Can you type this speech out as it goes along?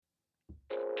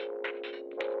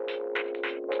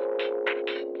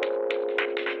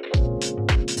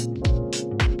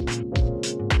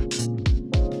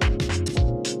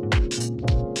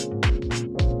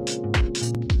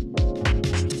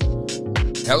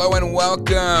Hello and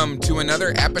welcome to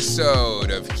another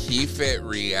episode of Kiefer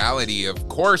Real-ity, of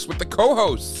course, with the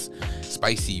co-hosts,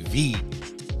 Spicy V,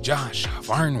 Josh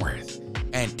Varnworth,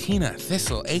 and Tina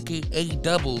Thistle, a.k.a.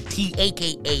 Double T,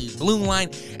 a.k.a. Blue Line,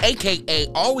 a.k.a.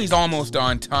 always almost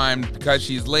on time because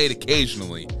she's late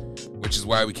occasionally, which is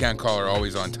why we can't call her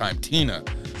always on time Tina.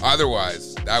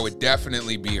 Otherwise, that would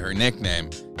definitely be her nickname,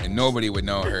 and nobody would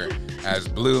know her as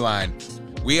Blue Line.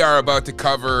 We are about to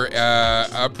cover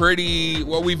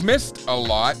we've missed a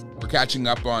lot. We're catching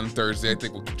up on Thursday. I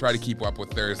think we'll try to keep up with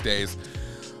Thursdays.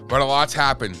 But a lot's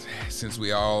happened since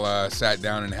we all sat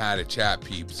down and had a chat,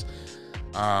 peeps.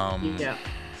 I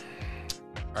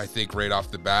think right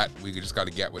off the bat, we just got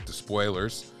to get with the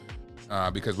spoilers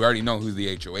because we already know who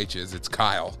the HOH is. It's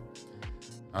Kyle.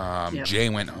 Jay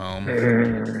went home.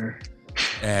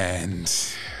 And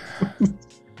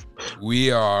we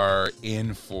are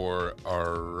in for a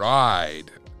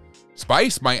ride.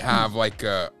 Spice might have like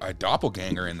a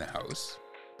doppelganger in the house.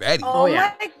 Betty. Oh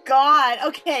my God.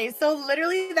 Okay, so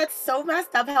literally that's so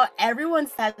messed up how everyone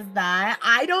says that.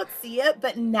 I don't see it,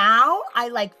 but now I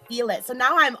like feel it. So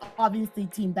now I'm obviously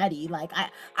Team Betty. Like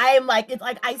I am like, it's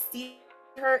like I see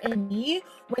her in me.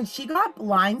 When she got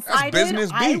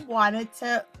blindsided, I wanted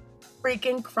to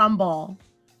freaking crumble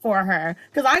for her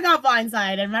because I got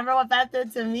blindsided. Remember what Beth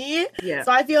did to me? Yeah.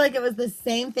 So I feel like it was the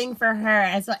same thing for her.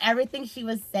 And so everything she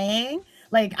was saying,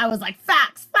 like I was like,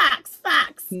 facts.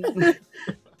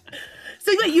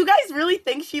 So you guys really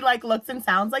think she like looks and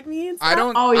sounds like me? And stuff? I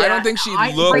don't think she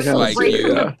looks like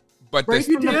you. Yeah. But from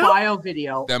the bio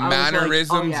video, the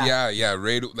mannerisms,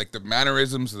 right, like the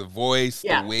mannerisms, the voice,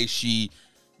 the way she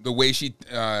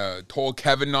told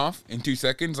Kevin off in 2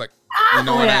 seconds, like, you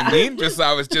know what I mean?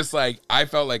 I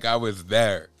felt like I was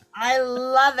there. I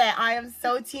love it. I am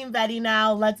so Team Betty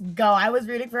now. Let's go. I was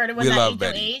rooting for her to win that HOH.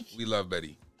 Betty. We love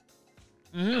Betty.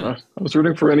 Mm-hmm. I was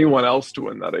rooting for anyone else to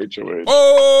win that HOH.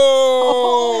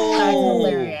 Oh! That's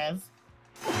hilarious.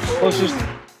 Well, it's just,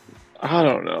 I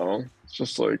don't know. It's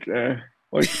just like,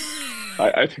 Like,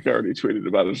 I think I already tweeted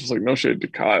about it. It's just like, no shade to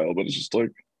Kyle, but it's just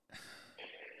like,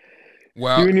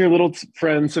 well, you and your little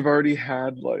friends have already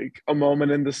had like a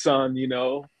moment in the sun, you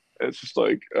know? It's just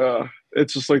like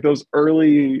those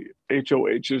early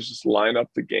HOHs just line up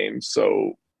the game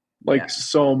so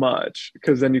much,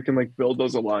 because then you can like build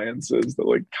those alliances that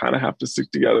like kind of have to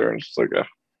stick together. And it's just like, I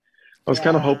was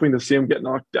kind of hoping to see him get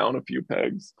knocked down a few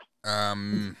pegs.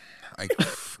 I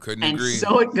couldn't agree. And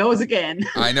so it goes again.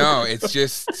 I know.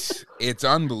 It's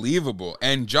unbelievable.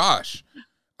 And Josh,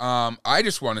 I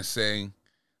just want to say,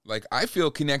 like, I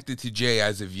feel connected to Jay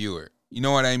as a viewer. You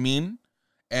know what I mean?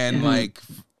 And like,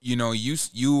 you know,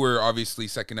 you were obviously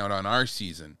second out on our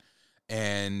season,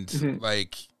 and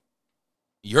like,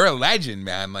 you're a legend,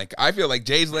 man. Like, I feel like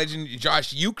Jay's legend.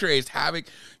 Josh, you created havoc.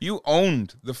 You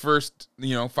owned the first,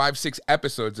 5-6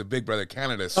 episodes of Big Brother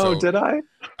Canada. So. Oh, did I?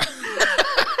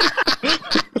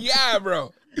 Yeah,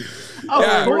 bro. Oh,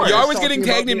 yeah. You're always getting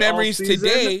tagged in memories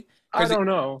today. I don't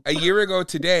know. A year ago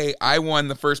today, I won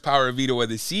the first power veto of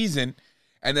the season,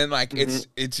 and then like it's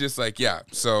just like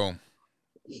so.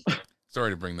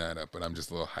 Sorry to bring that up, but I'm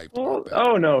just a little hyped about that.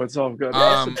 Oh no, it's all good.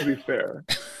 Also, to be fair,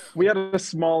 we had a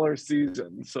smaller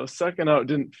season, so second out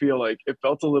didn't feel like it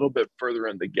felt a little bit further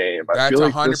in the game. I feel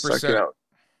like 100%. This second out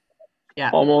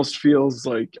almost feels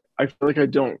like I feel like I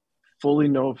don't fully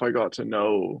know if I got to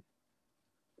know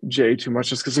Jay too much,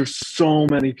 just because there's so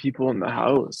many people in the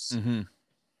house.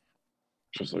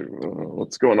 Just like,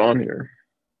 what's going on here?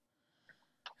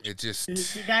 It just. Did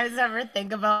you guys ever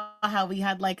think about how we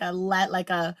had like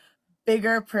a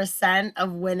bigger percent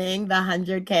of winning the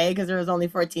 100K because there was only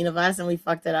 14 of us and we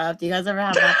fucked it up? Do you guys ever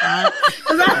have that thought?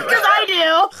 Because I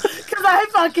do. Because I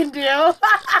fucking do.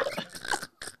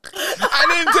 I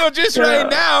didn't until just right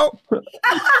now.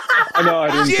 I know,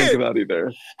 I didn't think of that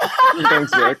either.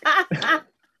 Thanks, Rick.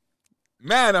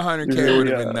 Man, 100K would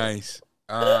have been nice.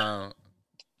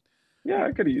 Yeah,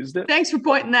 I could have used it. Thanks for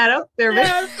pointing that out there, Rick.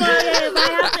 Yeah,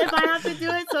 if I have to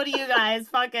do it, so do you guys.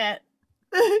 Fuck it.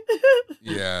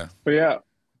 Yeah. But yeah.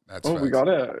 That's we got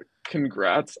a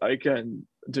congrats, Ike and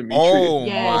Dimitri. Oh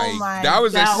my. That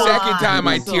was the second time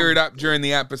I teared up during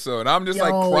the episode. I'm just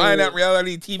like crying at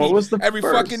reality TV every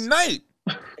fucking night.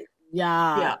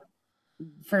 Yeah.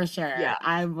 For sure. Yeah.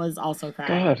 I was also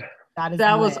crying. God.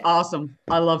 That was awesome.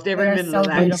 I loved every minute of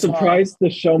that. I'm surprised the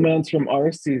showmance from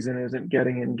our season isn't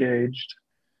getting engaged.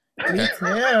 Me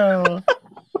too.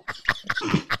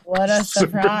 What a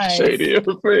surprise. Shady of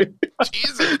me.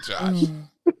 Jesus, Josh.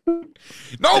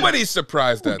 Nobody's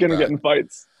surprised at that. Gonna get in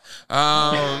fights.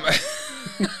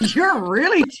 You're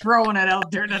really throwing it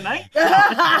out there tonight.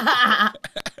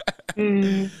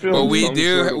 But we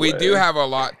do have a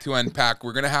lot to unpack.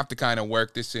 We're gonna have to kind of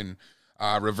work this in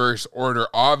reverse order.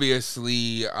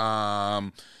 Obviously,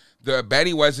 the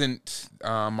Betty wasn't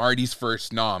Marty's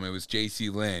first nom. It was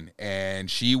JC Lynn, and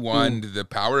she won the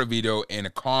power of veto in a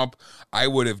comp I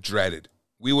would have dreaded.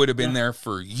 We would have been there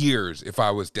for years if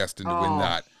I was destined to win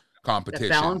that competition.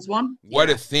 The balance one? What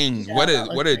a thing. What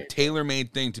a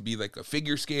tailor-made thing to be like a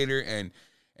figure skater and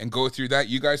go through that.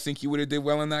 You guys think you would have did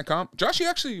well in that comp? Josh, you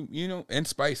actually, and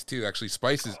Spice too. Actually,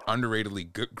 Spice is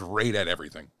underratedly great at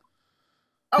everything.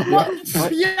 Oh,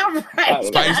 well, yeah, right.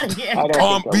 Spice, I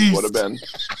don't think I would have been.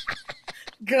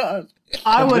 Good.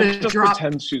 I would have just dropped.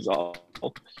 Pretend she's all.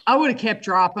 I would have kept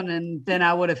dropping, and then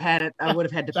I would have had it. I would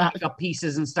have had to pick up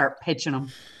pieces and start pitching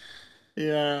them.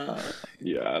 Yeah,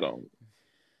 I don't.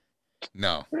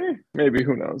 No. Maybe,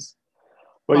 who knows?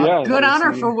 But yeah, good on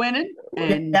her for winning and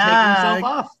taking herself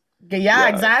off. Yeah,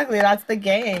 exactly. That's the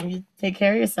game. You take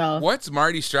care of yourself. What's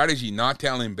Marty's strategy not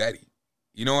telling Betty?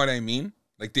 You know what I mean?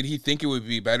 Like, did he think it would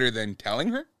be better than telling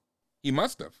her? He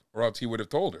must have, or else he would have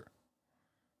told her.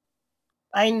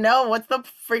 I know. What's the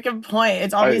freaking point?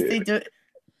 It's obviously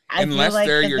unless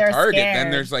they're your target, scared.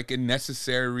 Then there's like a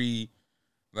necessary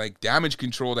like damage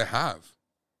control to have.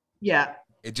 Yeah.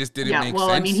 It just didn't make sense. Well,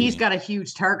 I mean, he's got a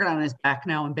huge target on his back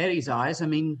now in Betty's eyes. I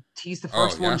mean, he's the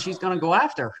first one she's going to go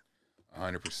after.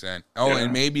 100%. Oh,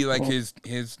 and maybe like his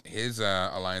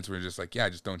alliance were just like,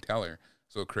 just don't tell her.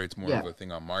 So it creates more of a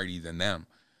thing on Marty than them,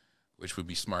 which would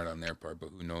be smart on their part. But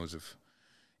who knows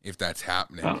if that's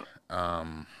happening?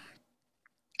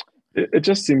 It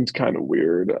just seems kind of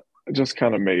weird. It just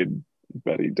kind of made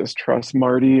Betty distrust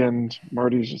Marty, and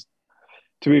Marty's just.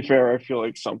 To be fair, I feel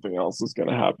like something else is going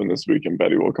to happen this week, and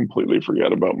Betty will completely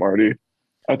forget about Marty.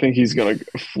 I think he's going to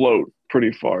float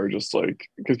pretty far, just like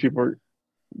because people are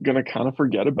going to kind of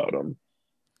forget about him.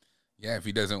 Yeah, if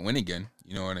he doesn't win again,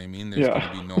 you know what I mean? There's going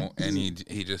to be no, and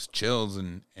he just chills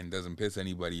and doesn't piss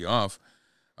anybody off.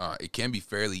 It can be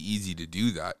fairly easy to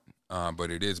do that, but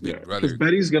it is Big Brother. Because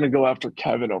Betty's going to go after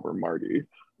Kevin over Marty,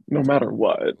 no matter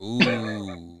what.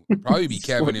 Ooh, probably be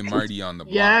Kevin and Marty on the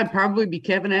block. Yeah, it'd probably be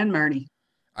Kevin and Marty.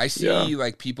 I see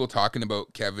like people talking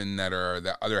about Kevin that are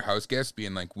the other house guests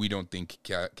being like, we don't think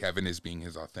Kevin is being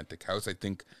his authentic house. I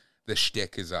think the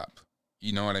shtick is up.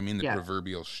 You know what I mean? The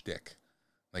proverbial shtick.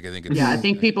 Like, I think it's... I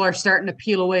think people are starting to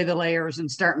peel away the layers and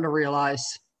starting to realize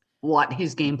what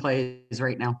his gameplay is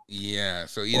right now. Yeah.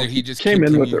 So either he just came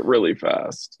in with it really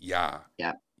fast. Yeah.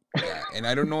 And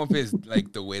I don't know if his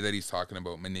like the way that he's talking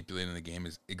about manipulating the game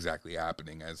is exactly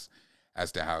happening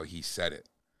as to how he said it.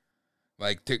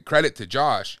 Like, to credit to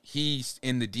Josh, he's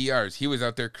in the DRs. He was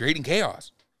out there creating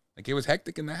chaos. Like, it was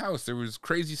hectic in the house. There was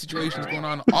crazy situations going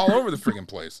on all over the friggin'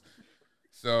 place.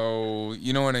 So,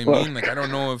 you know what I mean? Like, I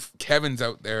don't know if Kevin's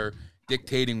out there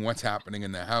dictating what's happening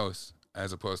in the house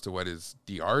as opposed to what his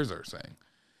DRs are saying.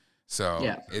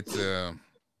 So,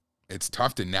 it's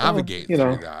tough to navigate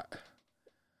through that.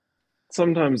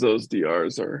 Sometimes those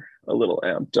DRs are a little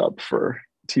amped up for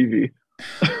TV.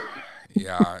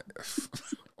 Yeah.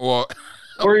 Well,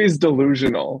 or he's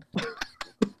delusional.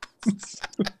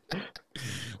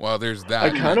 Well, there's that.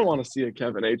 I kind of want to see a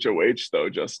Kevin HOH though,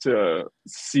 just to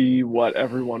see what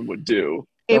everyone would do.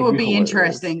 It would be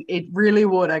interesting. It really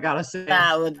would. I gotta say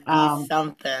that would be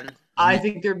something. I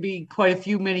think there'd be quite a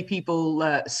few many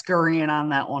people scurrying on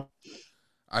that one.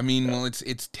 I mean, well,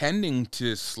 it's tending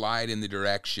to slide in the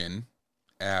direction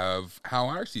of how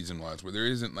our season was, where there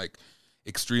isn't like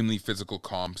extremely physical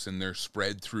comps, and they're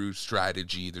spread through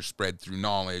strategy, they're spread through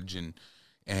knowledge,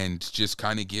 and just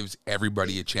kind of gives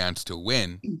everybody a chance to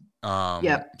win.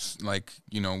 Like,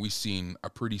 we've seen a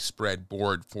pretty spread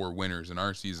board for winners in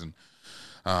our season.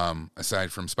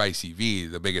 Aside from Spicy V,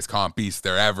 the biggest comp beast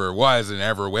there ever was and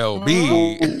ever will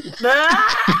be.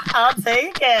 I'll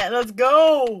take it. Let's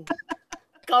go.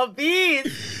 Comp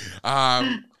beast.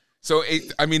 So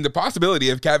the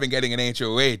possibility of Kevin getting an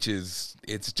HOH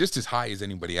it's just as high as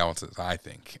anybody else's, I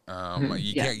think.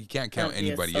 You can't count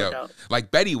anybody out. Dope.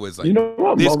 Like Betty was like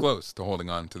this close to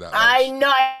holding on to that. I know.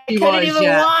 I couldn't even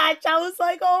watch. I was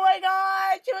like, oh my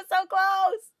God, she was so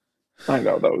close. I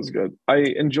know, that was good. I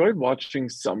enjoyed watching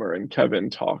Summer and Kevin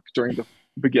talk during the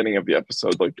beginning of the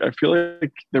episode. Like, I feel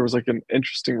like there was like an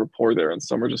interesting rapport there, and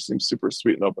Summer just seemed super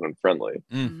sweet and open and friendly,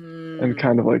 and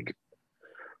kind of like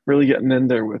really getting in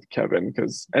there with Kevin,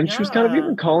 and she was kind of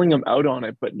even calling him out on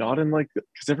it, but not in like,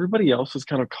 because everybody else was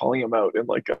kind of calling him out in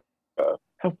like a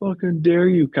how fucking dare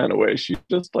you kind of way. She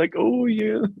just like, oh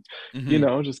yeah,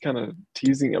 just kind of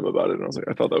teasing him about it. And I was like,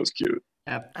 I thought that was cute.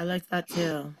 Yeah, I like that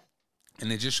too.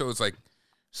 And it just shows like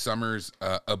Summer's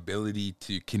ability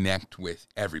to connect with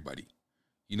everybody.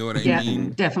 You know what I mean?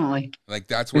 Yeah, definitely. Like,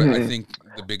 that's what I think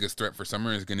the biggest threat for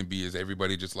Summer is going to be, is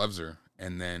everybody just loves her.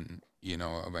 And then, you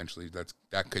know, eventually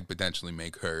that could potentially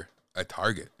make her a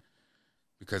target.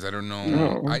 Because I don't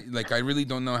know. I really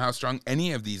don't know how strong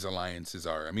any of these alliances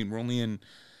are. I mean, we're only in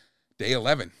day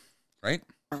 11, right?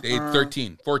 Day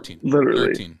 13, 14,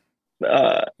 literally 13.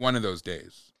 One of those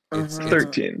days. It's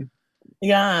 13.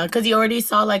 Yeah, because you already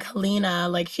saw like Helena,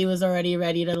 like she was already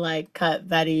ready to like cut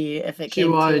Betty if it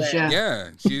came to it. Yeah,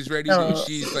 she's ready.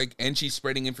 She's like, and she's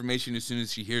spreading information as soon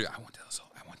as she hears. I won't tell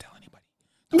anybody.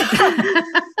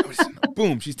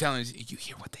 Boom, she's telling us. You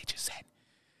hear what they just said?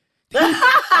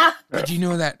 Did you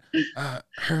know that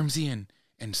Hermsy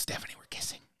and Stephanie were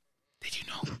kissing? Did you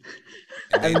know?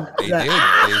 And they did. They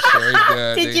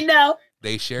shared. Did you know?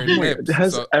 They shared lips.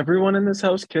 Has everyone in this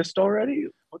house kissed already?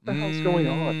 What the hell's going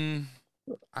on?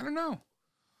 I don't know.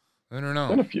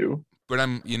 Been a few. But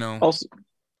I'm, you know. Also,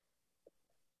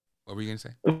 what were you gonna say?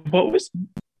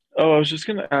 I was just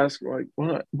gonna ask, like,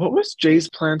 what was Jay's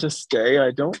plan to stay?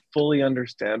 I don't fully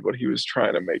understand what he was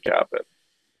trying to make happen.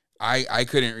 I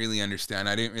couldn't really understand.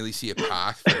 I didn't really see a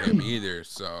path for him either.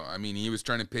 So, I mean, he was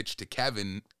trying to pitch to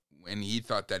Kevin, and he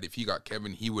thought that if he got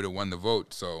Kevin, he would have won the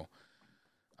vote. So,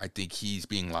 I think he's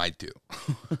being lied to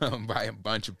by a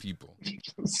bunch of people.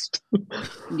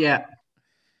 Yeah.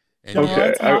 And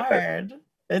it's hard.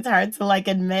 It's hard to like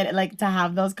admit, like to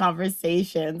have those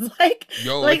conversations. Like,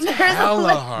 it's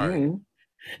hella hard.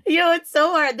 Yo, it's so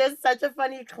hard. There's such a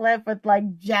funny clip with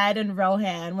like Jed and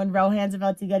Rohan when Rohan's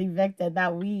about to get evicted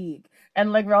that week.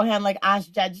 And like Rohan like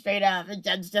asked Jed straight up, and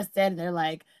Jed's just in there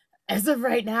like, as of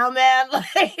right now, man, like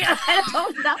I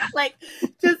don't know, like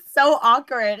just so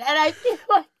awkward. And I feel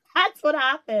like that's what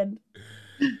happened.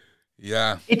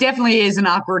 Yeah. It definitely is an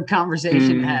awkward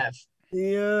conversation to have.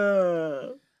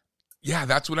 Yeah,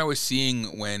 that's what I was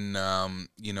seeing when,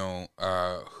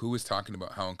 who was talking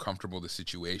about how uncomfortable the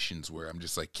situations were. I'm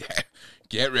just like,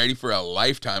 get ready for a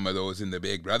lifetime of those in the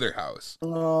Big Brother house.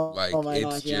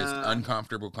 It's just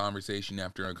uncomfortable conversation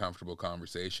after uncomfortable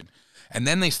conversation. And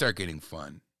then they start getting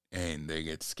fun and they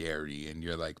get scary and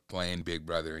you're like playing Big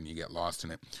Brother and you get lost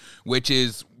in it, which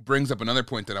brings up another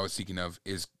point that I was speaking of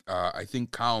is I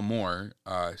think Kyle Moore,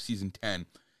 season 10,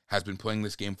 has been playing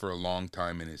this game for a long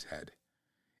time in his head.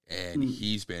 And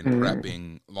he's been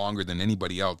prepping longer than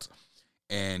anybody else.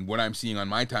 And what I'm seeing on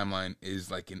my timeline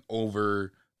is like an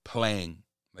overplaying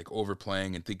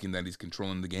and thinking that he's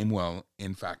controlling the game well.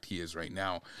 In fact, he is right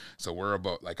now. So we're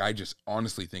about, like, I just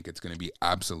honestly think it's going to be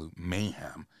absolute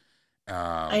mayhem.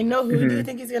 I know. Who do you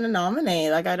think he's going to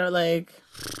nominate? Like, I don't like...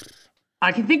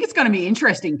 I can think it's going to be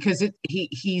interesting because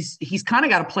he's kind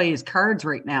of got to play his cards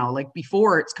right now. Like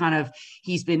before, it's kind of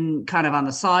he's been kind of on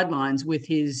the sidelines with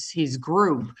his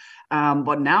group,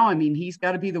 but now I mean he's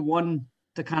got to be the one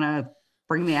to kind of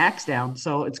bring the axe down.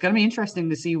 So it's going to be interesting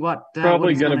to see what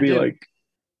probably going to be like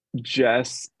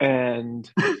Jess and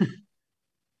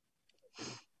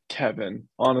Kevin.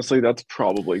 Honestly, that's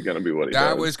probably going to be what he does.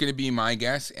 That was going to be my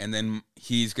guess, and then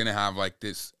he's going to have like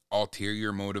this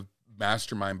ulterior motive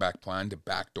mastermind back plan to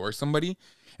backdoor somebody,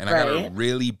 and I got a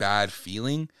really bad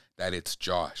feeling that it's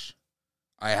Josh.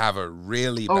 I have a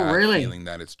really bad feeling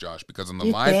that it's Josh because on the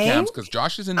live cams, because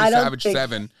Josh is in the Savage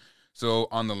 7, so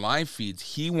on the live feeds,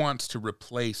 he wants to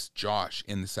replace Josh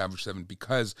in the Savage 7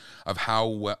 because of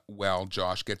how well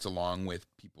Josh gets along with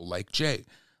people like Jay,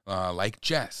 like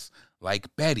Jess,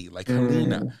 like Betty, like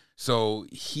Helena. So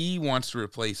he wants to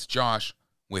replace Josh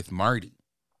with Marty.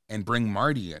 And bring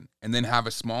Marty in, and then have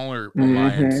a smaller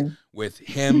alliance with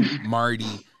him,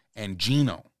 Marty, and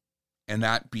Gino, and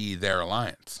that be their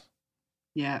alliance.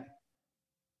 Yeah.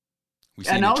 We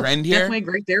see a trend here. Definitely a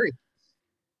great theory.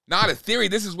 Not a theory.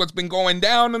 This is what's been going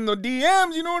down in the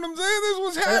DMs. You know what I'm saying? This is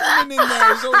what's happening in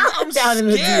there. So I'm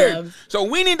scared. So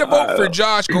we need to vote for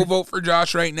Josh. Go vote for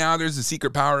Josh right now. There's a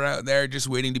secret power out there just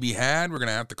waiting to be had. We're going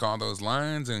to have to call those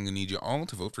lines, and I'm going to need you all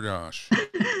to vote for Josh.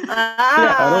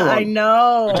 I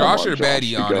know. Josh or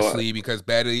Betty, honestly, because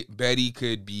Betty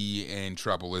could be in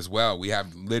trouble as well. We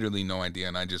have literally no idea,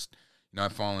 and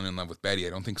I've fallen in love with Betty. I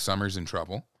don't think Summer's in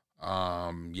trouble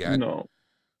yet. No.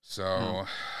 So,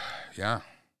 yeah.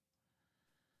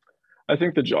 I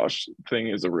think the Josh thing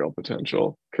is a real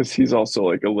potential because he's also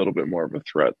like a little bit more of a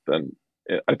threat than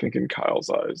I think in Kyle's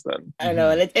eyes. Then I know,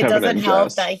 and it doesn't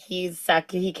help that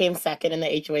he came second in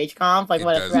the HOH comp. Like,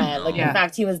 what a threat! Like, in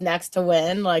fact, he was next to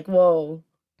win. Like, whoa.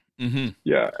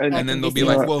 Yeah, and then they'll be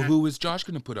like, "Well, who is Josh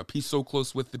going to put up? He's so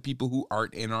close with the people who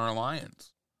aren't in our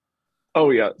alliance." Oh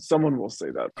yeah, someone will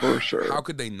say that for sure. How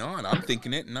could they not? I'm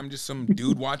thinking it, and I'm just some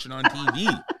dude watching on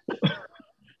TV.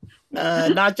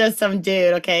 Not just some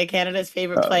dude, okay? Canada's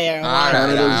favorite player. All right,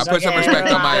 I'll put some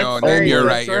respect on my own. Then you're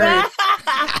right.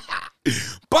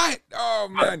 But, oh,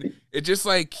 man, it's just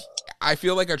like, I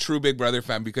feel like a true Big Brother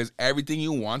fan because everything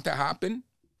you want to happen,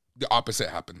 the opposite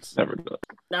happens. Never does.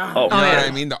 You know what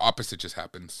I mean? The opposite just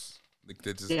happens. Like,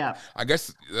 this is, I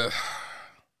guess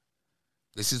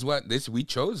this is we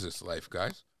chose this life,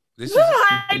 guys.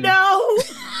 I know.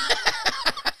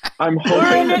 I'm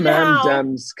hoping the Man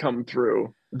Dems come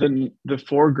through. The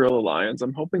 4-girl alliance.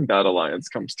 I'm hoping that alliance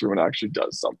comes through and actually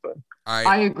does something.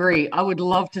 I agree. I would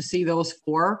love to see those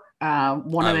 4.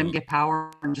 One of them get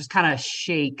power and just kind of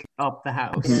shake up the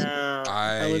house. Yeah,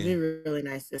 that would be really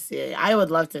nice to see. I would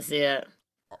love to see it.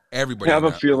 Everybody. I have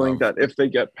a feeling that if they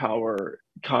get power,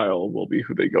 Kyle will be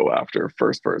who they go after,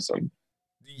 first person.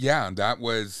 Yeah, that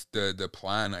was the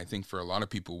plan. I think for a lot of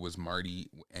people was Marty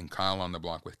and Kyle on the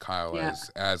block with Kyle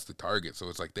as the target. So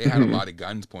it's like they had a lot of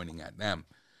guns pointing at them.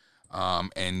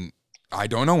 And I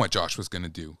don't know what Josh was going to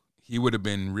do. He would have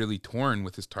been really torn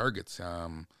with his targets.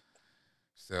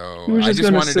 So he was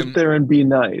just going to sit there and be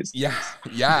nice.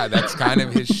 Yeah, that's kind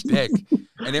of his shtick.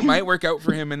 And it might work out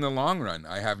for him in the long run.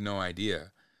 I have no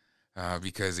idea.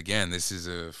 Because, again, this is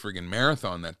a friggin'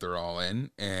 marathon that they're all in.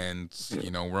 And,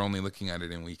 you know, we're only looking at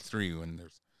it in week 3.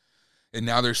 And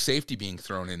now there's safety being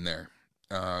thrown in there.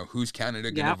 Who's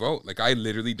Canada going to vote? Like, I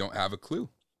literally don't have a clue.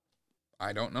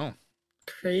 I don't know.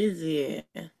 Crazy.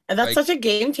 And that's such a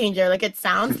game changer. Like, it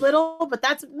sounds little, but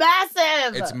that's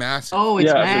massive. It's massive. Oh,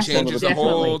 it's massive. It changes the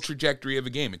whole trajectory of a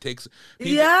game. It takes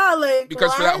people,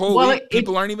 because for that whole week,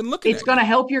 people aren't even looking. It's going to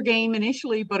help your game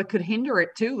initially, but it could hinder it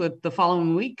too the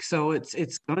following week. So it's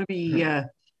going to be an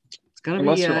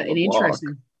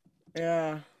interesting.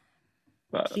 Yeah.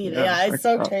 It's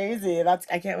so crazy.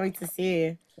 I can't wait to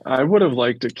see. I would have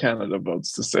liked a Canada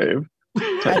votes to save.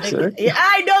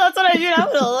 I know, that's what I mean. I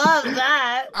would have loved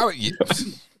that. Oh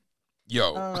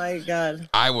my God.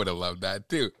 I would have loved that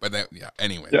too. But then,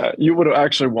 anyway. Yeah, you would have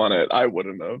actually won it. I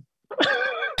wouldn't have.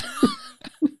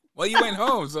 Well, you went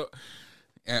home, so.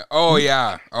 Yeah. Oh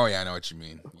yeah, I know what you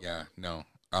mean. Yeah, no.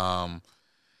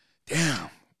 Damn,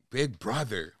 Big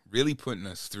Brother really putting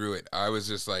us through it. I was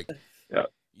just like,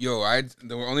 the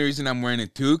only reason I'm wearing a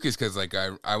toque is because like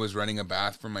I was running a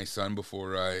bath for my son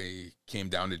before I came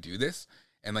down to do this,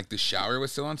 and like the shower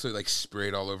was still on, so it like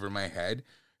sprayed all over my head.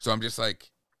 So I'm just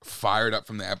like fired up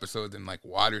from the episode, and like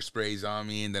water sprays on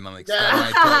me, and then I'm like,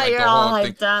 my toe, like, the whole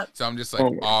thing. So I'm just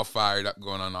like all fired up,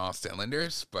 going on all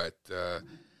cylinders. But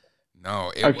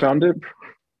no, I found it.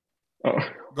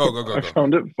 Go. I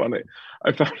found it funny.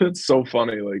 I found it so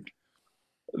funny, like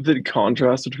the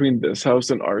contrast between this house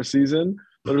and our season.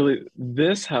 Literally,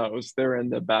 this house, they're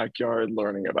in the backyard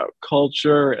learning about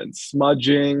culture and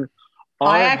smudging.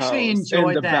 I actually enjoyed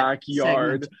in the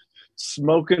backyard,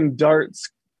 smoking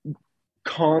darts,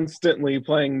 constantly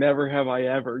playing Never Have I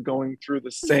Ever, going through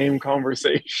the same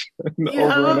conversation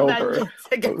over and over.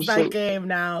 That game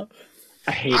now.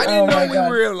 I didn't know we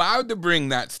were allowed to bring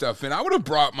that stuff in. I would have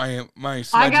brought my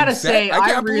I gotta say, I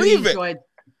can't really believe enjoyed it.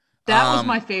 That was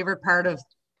my favorite part of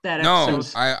that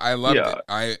episode. No, I loved it.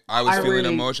 I was feeling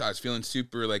emotional. I was feeling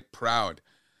super like proud.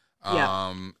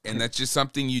 And that's just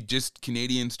something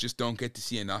Canadians just don't get to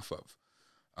see enough of.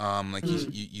 Like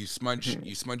you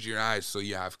smudge your eyes so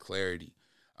you have clarity.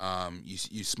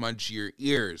 You smudge your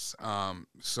ears.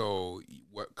 So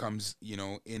what comes,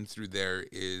 in through there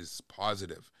is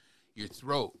positive. Your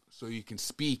throat, so you can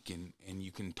speak and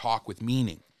you can talk with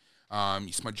meaning.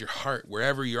 You smudge your heart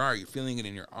wherever you are. You're feeling it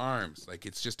in your arms. Like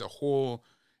it's a whole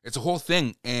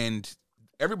thing. And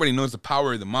everybody knows the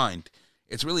power of the mind.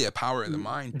 It's really a power of the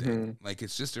mind thing. Like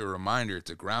it's just a reminder. It's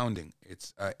a grounding.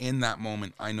 It's in that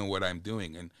moment, I know what I'm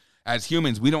doing. And as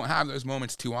humans, we don't have those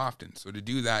moments too often. So to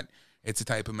do that, it's a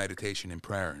type of meditation and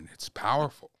prayer, and it's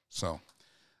powerful. So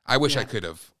I wish I could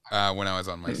have when I was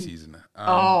on my season.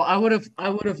 I would have loved that. I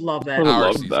would have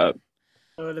loved that.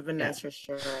 It would have been nice for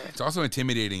sure. It's also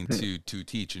intimidating to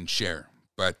teach and share.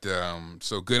 But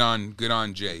so good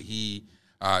on Jay.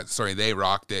 They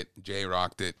rocked it. Jay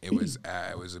rocked it. It was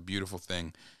a beautiful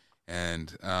thing,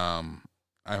 and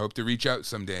I hope to reach out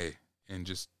someday and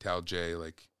just tell Jay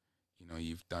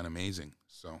you've done amazing.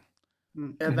 So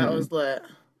yeah, that was lit.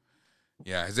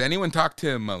 Yeah, has anyone talked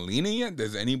to Melina yet?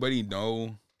 Does anybody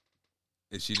know?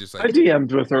 Is she just like I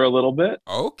DM'd with her a little bit?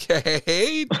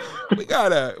 Okay, we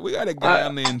got a guy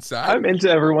on the inside. I'm into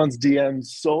everyone's DMs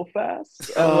so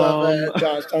fast. I love it,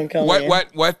 Josh. Don't kill me.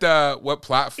 What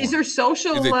platform? Is there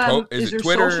social? Is it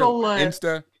Twitter, social,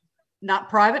 Insta? Not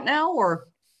private now, or?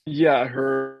 Yeah,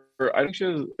 I think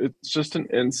it's just an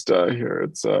Insta here.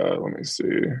 It's let me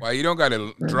see. Well, you don't got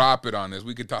to drop it on this.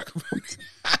 We could talk about it.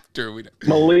 after.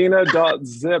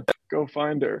 Melina.zip. Go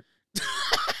find her.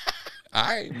 All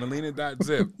right,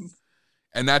 Melina.zip.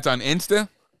 And that's on Insta?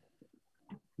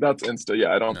 That's Insta.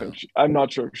 Yeah, I'm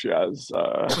not sure if she has.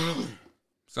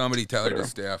 Somebody tell Twitter. her to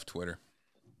stay off Twitter.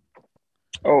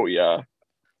 Oh, yeah.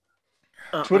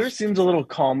 Twitter seems a little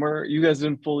calmer. You guys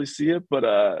didn't fully see it,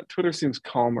 but Twitter seems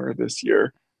calmer this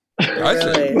year. Does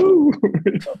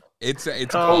Really? It's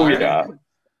Oh, yeah.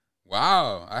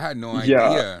 Wow, I had no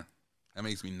idea. That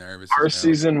makes me nervous. Our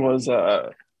season was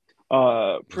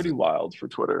pretty wild for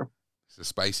Twitter. It's a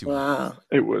spicy one. Wow.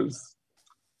 It was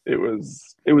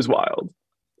wild.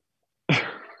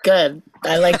 Good.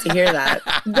 I like to hear that.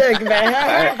 Good,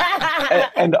 man.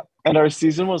 and our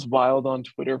season was wild on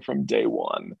Twitter from day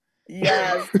one.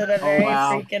 Yes, to the very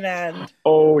freaking end.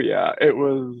 Oh yeah, it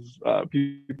was.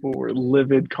 People were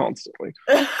livid constantly.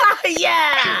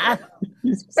 Yeah,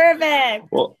 perfect.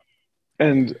 Well,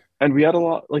 and we had a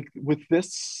lot like with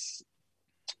this.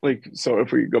 Like, so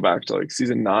if we go back to like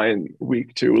season 9,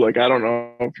 week 2, like I don't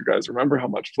know if you guys remember how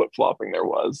much flip flopping there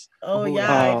was. Oh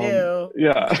yeah, I do.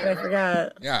 Yeah, I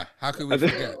forgot. Yeah, how could we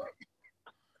forget?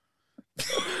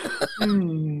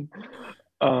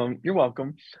 You're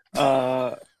welcome.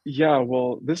 Yeah,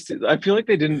 well, I feel like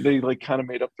they like kind of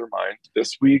made up their mind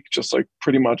this week, just like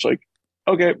pretty much like,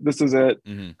 okay, this is it.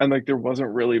 Mm-hmm. And like there wasn't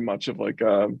really much of like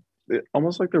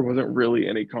almost like there wasn't really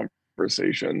any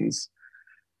conversations,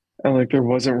 and like there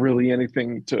wasn't really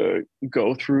anything to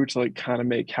go through to like kind of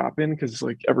make happen, because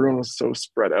like everyone was so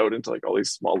spread out into like all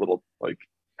these small little like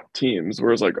teams,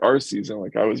 whereas like our season,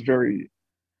 like it was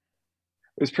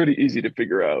pretty easy to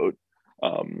figure out.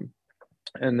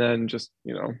 And then just,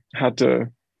 had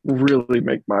to really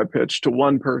make my pitch to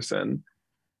one person.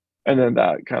 And then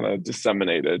that kind of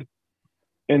disseminated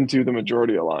into the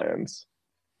majority alliance,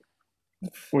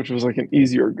 which was like an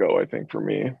easier go, I think, for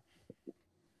me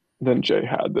than Jay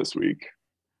had this week.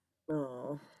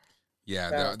 Oh.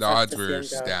 Yeah, the odds were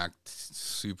stacked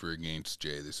super against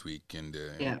Jay this week, and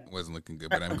it wasn't looking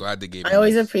good. But I'm glad they gave. I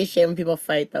always appreciate when people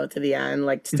fight though to the end,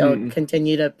 like still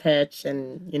continue to pitch,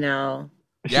 and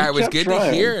Yeah, it was good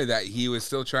to hear that he was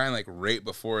still trying, like right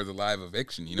before the live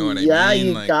eviction. You know what I mean? Yeah,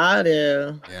 you like, got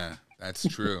to. Yeah, that's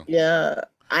true. Yeah,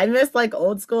 I miss like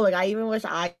old school. Like I even wish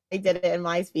I did it in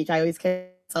my speech. I always kid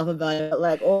myself about it.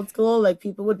 Like old school, like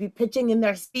people would be pitching in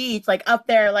their speech, like up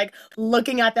there, like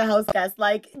looking at the house guest,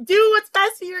 like do what's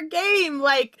best for your game.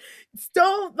 Like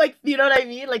don't like, you know what I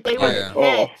mean? Like they would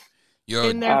pitch.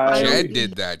 Yo, Jed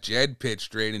did that. Jed pitched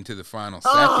straight into the final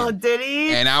second. Oh, did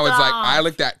he? And I was like, I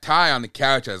looked at Ty on the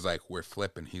couch. I was like, we're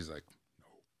flipping. He's like, no.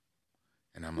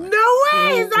 And I'm like, no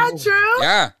way. Is that true?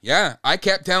 Yeah. I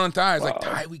kept telling Ty, I was like,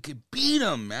 Ty, we could beat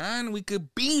him, man. We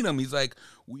could beat him. He's like,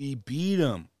 we beat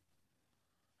him.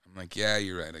 I'm like, yeah,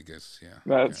 you're right, I guess. Yeah.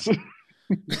 That's.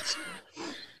 Yeah.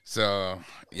 So,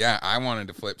 yeah, I wanted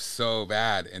to flip so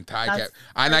bad. And Ty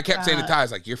I kept saying to Ty, I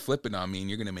was like, you're flipping on me and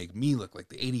you're going to make me look like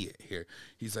the idiot here.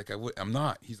 He's like, I'm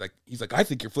not. He's like, I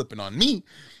think you're flipping on me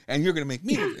and you're going to make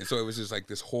me. And so it was just like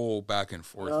this whole back and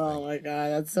forth thing. My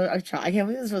God. That's so, I can't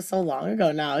believe this was so long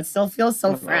ago now. It still feels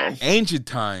so fresh. Ancient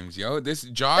times, yo. This,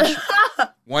 Josh,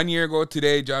 1 year ago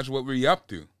today, Josh, what were you up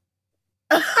to?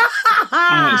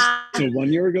 So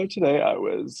 1 year ago today, I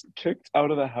was kicked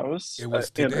out of the house in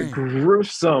a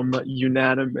gruesome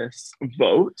unanimous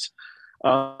vote.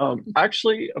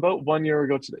 Actually, about 1 year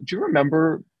ago today, do you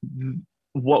remember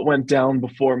what went down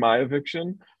before my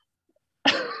eviction?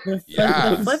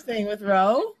 The flipping with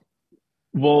Ro?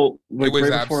 Well, like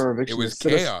right before our eviction, it was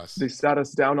chaos. They sat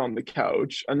us down on the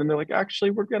couch, and then they're like,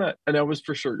 actually, we're gonna, and I was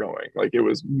for sure going, like it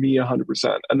was me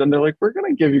 100%. And then they're like, we're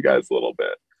gonna give you guys a little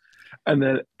bit. And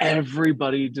then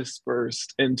everybody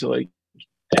dispersed into like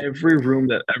every room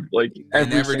that like I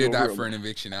never did that room. For an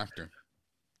eviction after.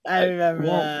 I remember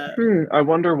that. I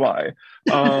wonder why.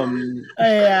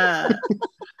 Yeah.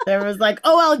 There was like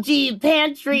OLG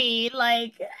pantry,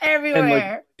 like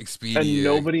everywhere. And, Expedia, and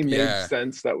nobody made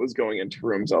sense that was going into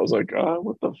rooms. I was like,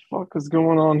 what the fuck is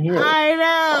going on here? I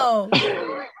know.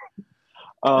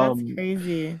 That's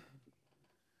crazy.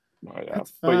 Oh, yeah.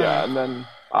 But yeah, and then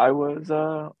I was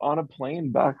on a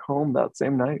plane back home that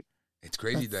same night. It's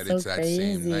crazy it's that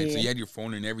same night. So you had your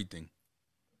phone and everything.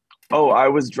 Oh, I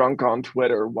was drunk on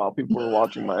Twitter while people were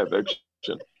watching my eviction.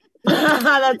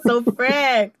 That's so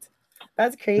fricked.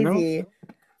 That's crazy.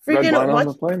 Freaking on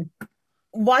the plane.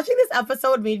 Watching this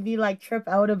episode made me like trip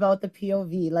out about the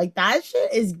POV. Like that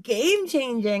shit is game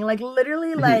changing. Like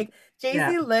literally, like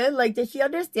JC Lynn, like did she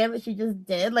understand what she just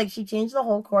did? Like she changed the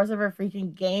whole course of her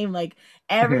freaking game. Like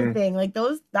everything. Like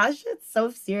that shit's so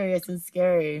serious and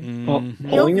scary. Well,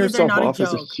 pulling yourself off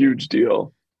is a huge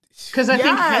deal. Because I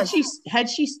think had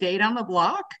she stayed on the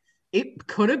block, it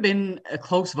could have been a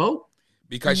close vote.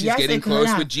 Because she's getting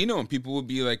close with Gino, and people will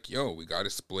be like, yo, we got to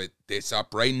split this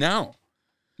up right now.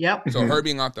 Yep. So her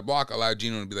being off the block allowed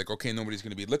Gino to be like, okay, nobody's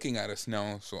going to be looking at us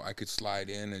now, so I could slide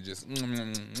in and just, you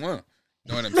know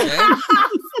what I'm saying?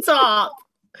 Stop.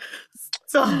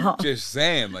 Just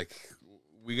saying, like,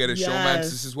 we got to show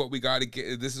Max this is what we got to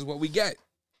get. This is what we get,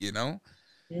 you know?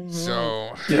 Mm-hmm.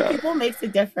 So. Two people makes a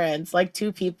difference. Like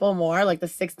 2 people more, like the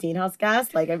 16 house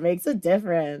guests, like it makes a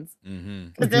difference.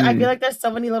 Because I feel like there's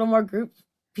so many little more groups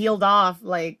peeled off.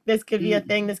 Like this could be a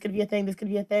thing, this could be a thing, this could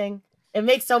be a thing. It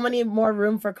makes so many more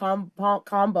room for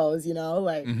combos, you know?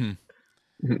 Like.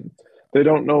 They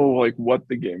don't know like what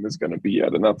the game is going to be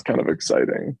yet, and that's kind of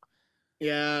exciting.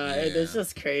 Yeah, it is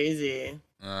just crazy.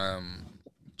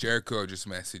 Jericho just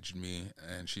messaged me,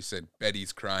 and she said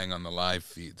Betty's crying on the live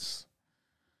feeds.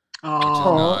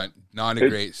 Oh, which is not a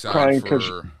great sign for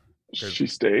her. She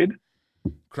stayed?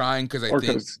 Crying because I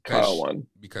think Kyle won.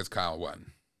 Because Kyle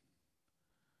won.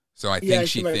 So I think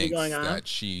she thinks that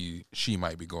she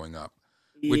might be going up,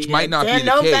 which might not be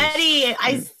the case. Betty.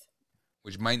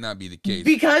 Which might not be the case.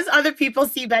 Because other people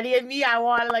see Betty and me, I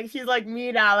want to, like, she's like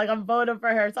me now. Like, I'm voting for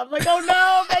her. So I'm like, oh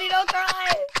no, Betty, don't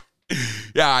cry.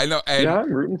 Yeah, I know. And,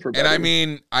 I'm rooting for Betty. And I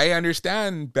mean, I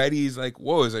understand Betty's like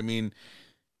woes. I mean,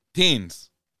 teens.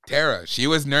 Tara, she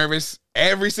was nervous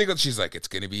she's like, it's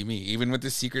gonna be me. Even with the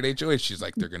secret HOH, she's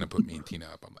like, they're gonna put me and Tina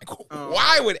up. I'm like,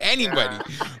 why would anybody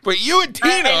put you and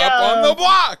Tina up on the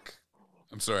block?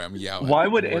 I'm sorry, I'm yelling. Why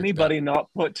would anybody not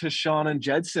put Tashawn and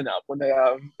Jedson up when they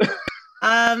have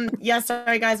yeah,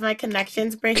 sorry guys, my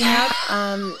connection's breaking up.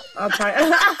 I'll try.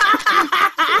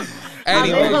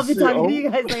 Anyways, I'll be talking to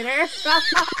you guys later.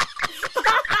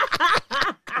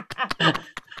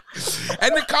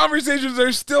 And the conversations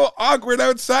are still awkward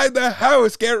outside the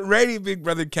house. Get ready, Big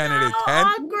Brother candidate 10.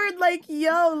 Awkward, like,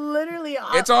 yo, literally.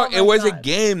 It's all. It was a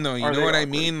game, though. You know what I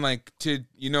mean? Like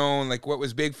like what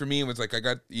was big for me was like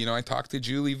I talked to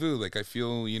Julie Vu. Like I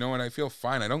feel, I feel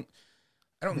fine. I don't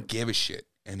give a shit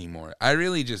anymore. I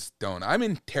really just don't. I'm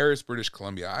in Terrace, British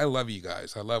Columbia. I love you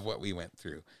guys. I love what we went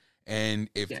through.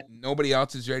 And if nobody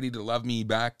else is ready to love me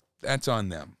back, that's on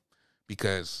them,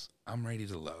 because I'm ready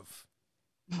to love.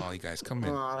 All you guys come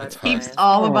in. It keeps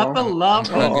all about the love.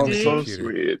 So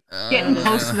sweet. Getting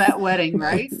close to that wedding,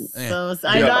 right? So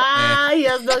he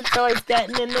has no choice.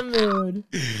 Getting in the mood.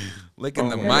 Licking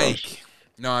the mic.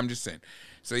 No, I'm just saying.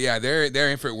 So yeah, they're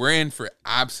in for. We're in for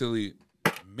absolute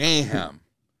mayhem.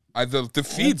 The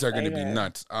feeds are going to be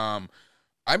nuts. I'm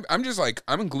just like,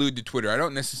 I'm glued to Twitter. I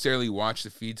don't necessarily watch the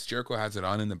feeds. Jericho has it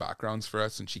on in the backgrounds for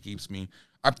us, and she keeps me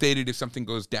updated if something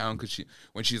goes down, because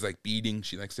when she's like beating,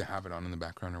 she likes to have it on in the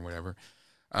background or whatever.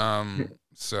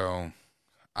 So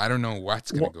I don't know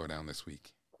what's going to go down this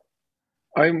week.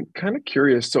 I'm kind of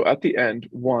curious. So at the end,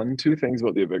 2 things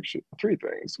about the eviction. 3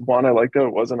 things. 1, I like that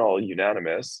it wasn't all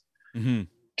unanimous. 2,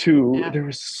 there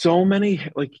were so many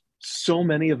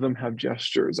of them have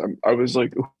gestures. I was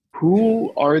like,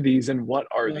 who are these and what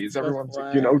are these? Everyone's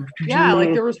like,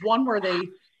 like there was one where they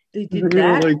did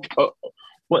that. Like,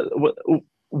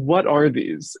 what are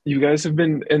these? You guys have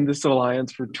been in this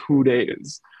alliance for 2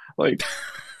 days. Like,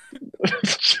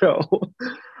 chill.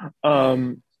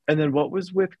 And then what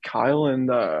was with Kyle and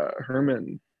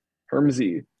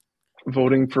Hermsey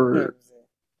voting for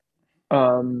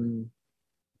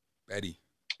Betty?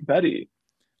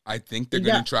 I think they're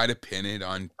going to try to pin it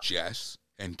on Jess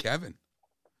and Kevin.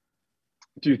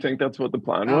 Do you think that's what the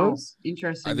plan was?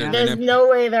 Interesting. There's no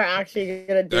way they're actually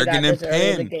going to do that this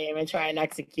early in the game and try and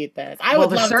execute this. I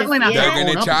would love certainly to not. They're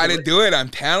going to try to do it. I'm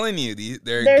telling you,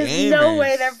 there's no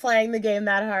way they're playing the game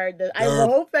that hard. I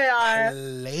hope they are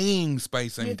playing,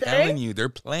 Spice. I'm telling you, they're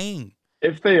playing.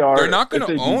 If they are, they're not going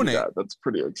to own it. That's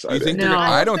pretty exciting. You think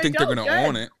I don't think they're going to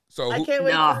own it. So I can't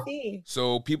wait to see.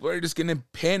 So people are just going to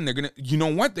pin. They're going to. You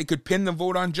know what? They could pin the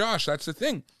vote on Josh. That's the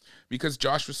thing. Because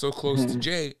Josh was so close to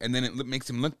Jay, and then it makes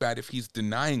him look bad if he's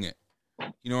denying it.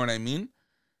 You know what I mean?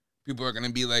 People are going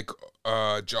to be like,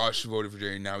 Josh voted for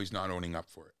Jay, and now he's not owning up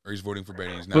for it. Or he's voting for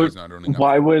Betty, and now he's not owning up.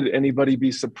 Why would anybody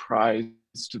be surprised,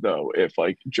 though, if,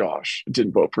 like, Josh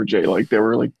didn't vote for Jay? Like, they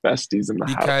were, like, besties in the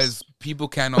house. Because people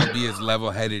can't all be as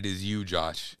level-headed as you,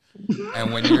 Josh.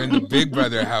 And when you're in the Big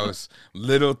Brother house,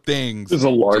 little things. It's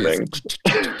alarming.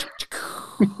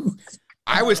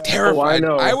 I was terrified.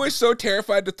 I was so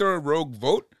terrified to throw a rogue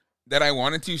vote that I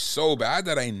wanted to so bad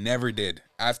that I never did.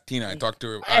 Ask Tina. I talked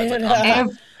to her.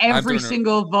 Every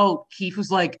single vote, Kief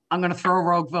was like, I'm going to throw a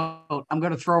rogue vote. I'm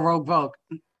going to throw a rogue vote.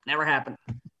 Never happened.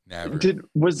 Never.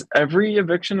 Was every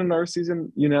eviction in our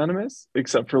season unanimous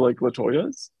except for, like,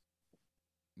 LaToya's?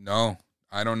 No.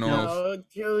 I don't know. No,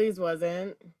 Julie's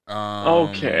wasn't.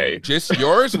 Okay. Just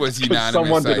yours was unanimous,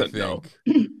 someone didn't I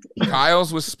think.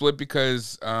 Kyle's was split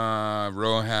because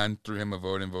Rohan threw him a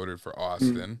vote and voted for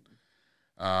Austin.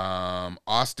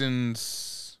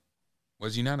 Austin's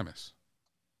was unanimous,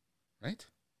 right?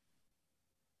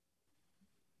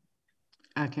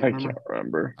 I can't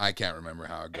remember. I can't remember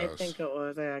how it goes. I think it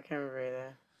was. I can't remember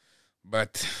either.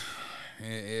 But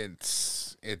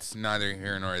it's neither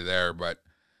here nor there. But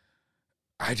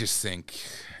I just think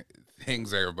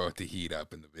things are about to heat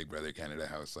up in the Big Brother Canada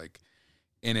house. Like,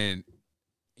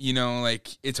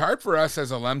 like it's hard for us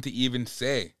as alum to even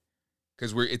say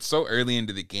because it's so early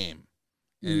into the game.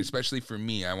 And especially for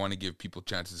me, I want to give people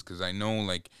chances because I know,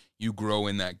 like, you grow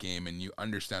in that game and you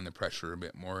understand the pressure a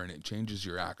bit more and it changes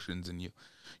your actions and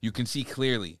you can see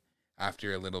clearly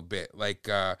after a little bit. Like,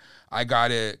 I got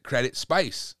to credit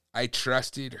Spice. I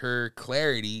trusted her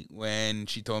clarity when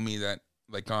she told me that,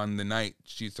 like, on the night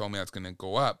she told me I was going to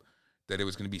go up, that it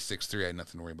was going to be 6-3. I had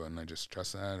nothing to worry about and I just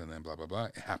trust that and then blah, blah, blah.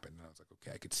 It happened. And I was like,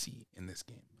 okay, I could see in this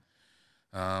game.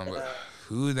 But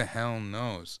who the hell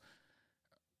knows?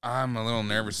 I'm a little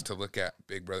nervous to look at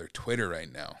Big Brother Twitter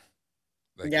right now.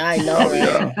 Like, yeah, I know,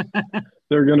 right?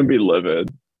 They're going to be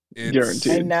livid.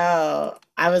 Guaranteed. I know.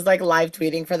 I was like live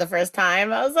tweeting for the first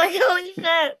time. I was like, holy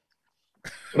shit.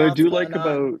 What I do like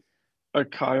about a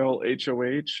Kyle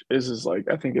HOH is like,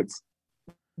 I think it's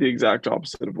the exact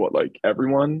opposite of what like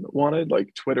everyone wanted,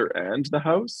 like Twitter and the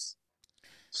house.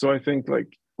 So I think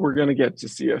like we're going to get to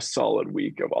see a solid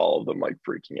week of all of them like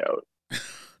freaking out.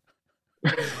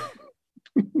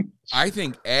 I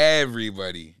think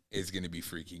everybody is going to be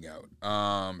freaking out.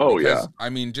 Yeah. I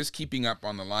mean, just keeping up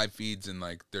on the live feeds and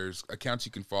like there's accounts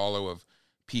you can follow of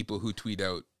people who tweet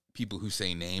out people who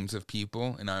say names of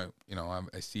people, and I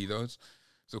see those.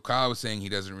 So Kyle was saying he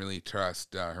doesn't really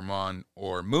trust Herman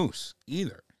or Moose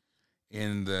either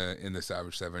in the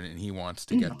Savage Seven, and he wants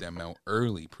to get them out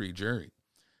early pre-jury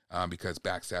because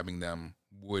backstabbing them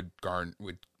would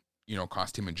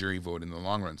cost him a jury vote in the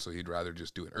long run. So he'd rather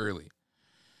just do it early.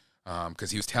 Because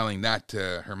he was telling that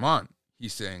to Herman.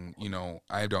 He's saying,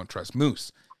 I don't trust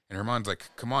Moose. And Herman's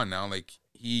like, come on now. Like,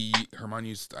 Herman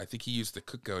used the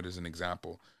cookout as an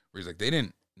example, where he's like, they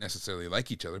didn't necessarily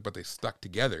like each other, but they stuck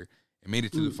together and made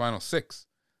it to the final 6.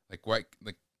 Like, why?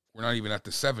 Like, we're not even at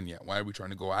the 7 yet. Why are we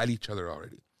trying to go at each other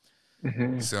already?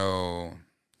 Mm-hmm. So,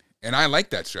 and I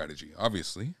like that strategy,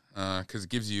 obviously, because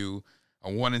it gives you a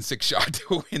 1-6 shot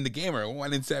to win the game, or a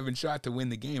 1-7 shot to win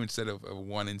the game instead of a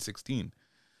 1-16.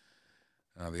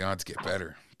 The odds get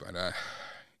better, but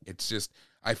it's just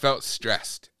I felt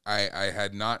stressed. I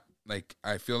had not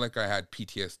I feel like I had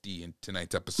PTSD in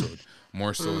tonight's episode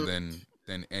more so than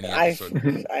any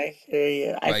episode. I hear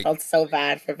you. I felt so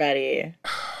bad for Betty.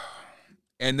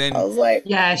 And then I was like,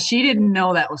 yeah, she didn't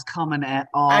know that was coming at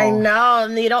all. I know,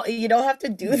 and you don't have to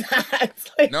do that.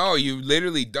 Like, no, you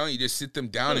literally don't. You just sit them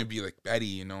down and be like,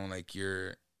 Betty, like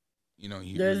you're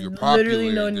popular.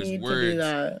 Literally no There's need words. to do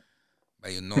that.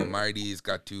 Like, Marty's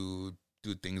got to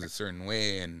do things a certain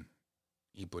way, and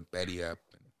he put Betty up.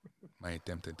 And my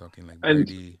attempt at talking like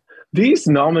Betty. These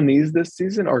nominees this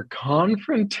season are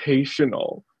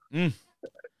confrontational.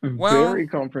 Very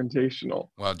confrontational.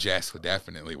 Well, Jess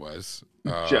definitely was.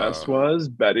 Jess was.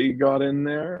 Betty got in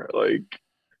there.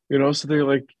 So they're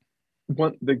like,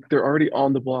 they're already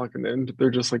on the block, and then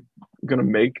they're just like going to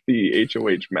make the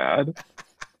HOH mad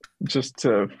just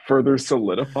to further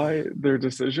solidify their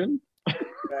decision.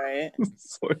 Right.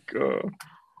 It's like,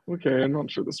 okay, I'm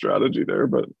not sure the strategy there,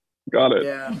 but got it.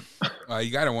 Yeah.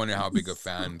 You got to wonder how big of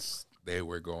fans they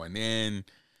were going in.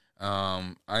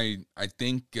 I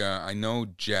think I know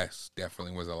Jess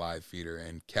definitely was a live feeder,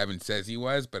 and Kevin says he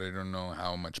was, but I don't know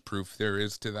how much proof there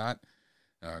is to that.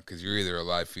 Because you're either a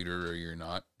live feeder or you're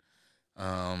not.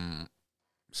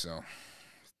 So.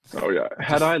 Oh yeah,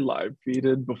 had I live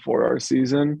feeded before our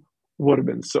season, would have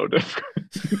been so different.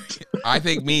 I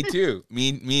think me too.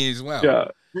 Me as well. Yeah.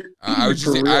 I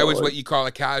was what you call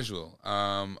a casual.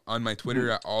 On my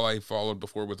Twitter, all I followed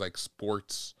before was like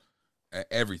sports,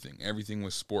 everything. Everything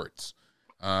was sports.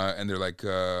 And they're like,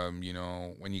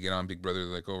 when you get on Big Brother,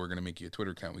 they're like, oh, we're gonna make you a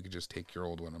Twitter account. We could just take your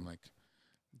old one. I'm like,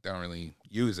 don't really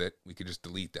use it. We could just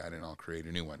delete that and I'll create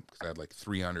a new one because I had like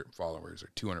 300 followers or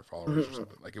 200 followers or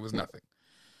something. Like, it was nothing.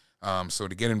 So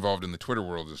to get involved in the Twitter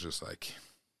world is just like,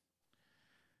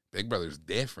 Big Brother's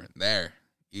different there.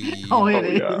 It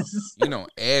is.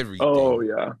 Everything. Oh,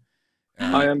 yeah.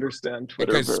 I understand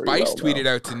Twitter because very Spice tweeted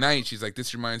now. out tonight, she's like,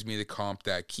 this reminds me of the comp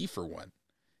that Kiefer won.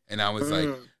 And I was like,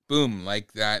 boom,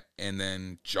 like that. And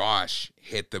then Josh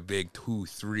hit the big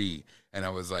 2-3. And I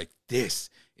was like, this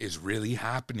is really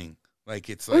happening. Like,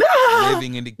 it's like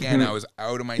living it again. I was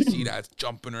out of my seat. I was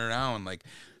jumping around, like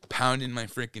pounding my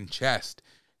freaking chest.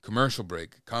 Commercial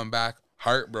break. Come back,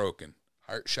 heartbroken.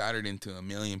 Heart shattered into a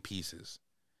million pieces.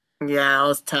 Yeah, it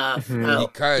was tough.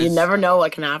 Because you never know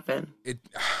what can happen.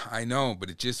 I know, but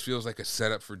it just feels like a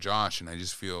setup for Josh, and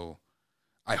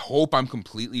I hope I'm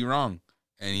completely wrong,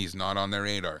 and he's not on their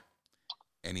radar,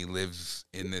 and he lives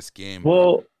in this game.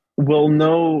 Well, we'll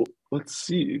know. Let's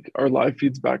see. Our live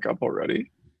feed's back up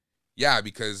already. Yeah,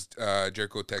 because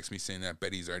Jericho texted me saying that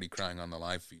Betty's already crying on the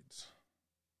live feeds.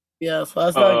 Yeah, so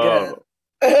that's not good.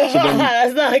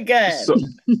 That's not good. So,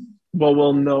 well,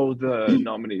 we'll know the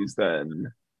nominees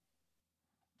then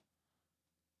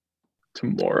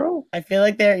tomorrow. I feel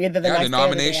like they're either the next the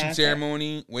nomination day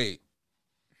ceremony. Wait.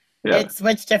 Yeah. It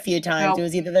switched a few times. It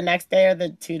was either the next day or the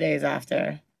 2 days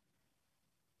after.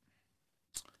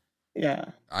 Yeah.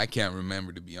 I can't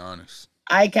remember, to be honest.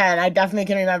 I definitely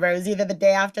can remember. It was either the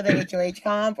day after the HOH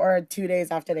comp or 2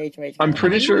 days after the HOH comp. I'm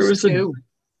pretty sure it was two.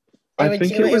 I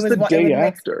think it was the day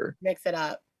after. Mix it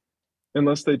up.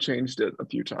 Unless they changed it a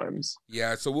few times.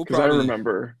 Yeah, so we'll probably...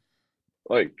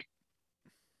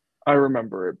 I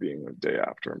remember it being the day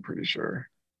after, I'm pretty sure.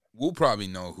 We'll probably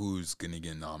know who's going to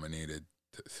get nominated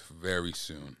very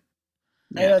soon.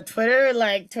 I know Twitter.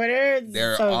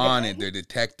 They're so on it. They're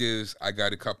detectives. I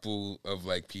got a couple of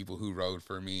like people who wrote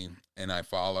for me, and I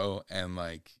follow, and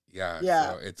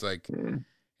so it's like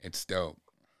it's dope.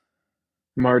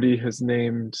 Marty has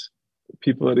named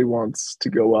people that he wants to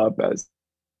go up as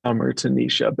Summer,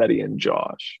 Tanisha, Betty, and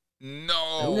Josh.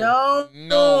 No, not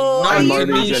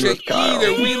Tanisha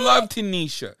either. We love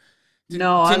Tanisha.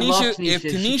 No, Tanisha, I love Tanisha. If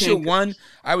Tanisha won,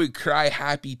 I would cry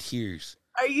happy tears.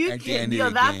 Are you kidding? Yo,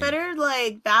 that better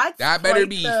that better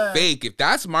be fake. If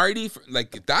that's Marty,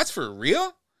 if that's for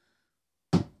real.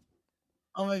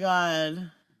 Oh my god,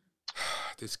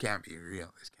 this can't be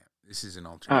real. This is an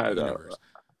alternate universe.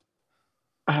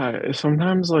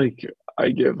 Sometimes I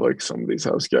give some of these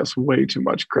house guests way too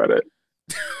much credit.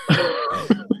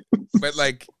 But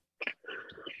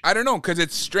I don't know, because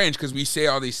it's strange, because we say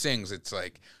all these things. It's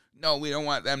like, no, we don't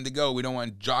want them to go. We don't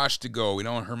want Josh to go. We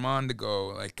don't want Herman to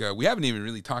go. We haven't even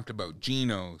really talked about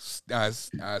Gino.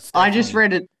 I just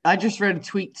read a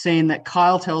tweet saying that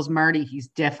Kyle tells Marty he's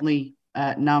definitely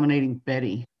nominating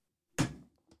Betty.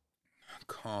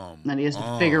 Come and he has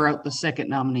to figure out the second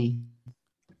nominee.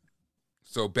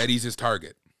 So Betty's his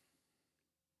target.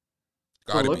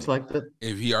 It looks like that.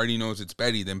 If he already knows it's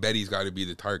Betty, then Betty's got to be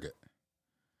the target,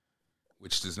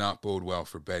 which does not bode well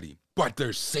for Betty. But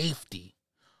there's safety.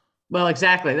 Well,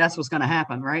 exactly. That's what's going to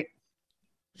happen, right?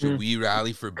 Should we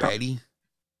rally for Betty?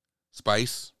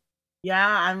 Spice? Yeah,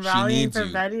 I'm rallying for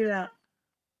Betty now.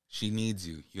 She needs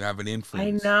you. You have an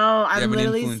influence. I know. I'm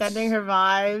literally sending her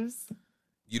vibes.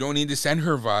 You don't need to send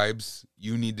her vibes.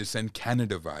 You need to send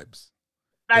Canada vibes.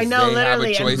 I know, literally.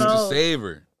 They have a choice to save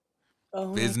her.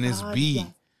 Oh Business God, B. yes.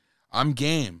 I'm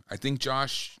game. I think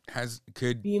Josh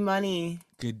could be money.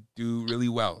 Could do really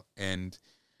well, and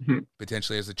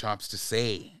potentially has the chops to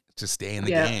stay in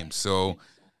the game. So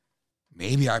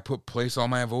maybe I place all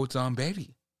my votes on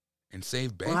Betty and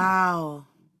save Betty. Wow.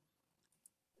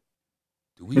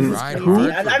 Do we ride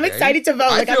hard? I'm excited to vote.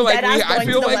 I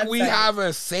feel like we have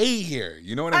a say here.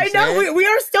 You know what I'm saying? I know. We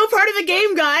are still part of the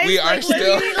game, guys. We are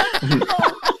still.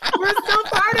 We're still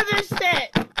part of this shit.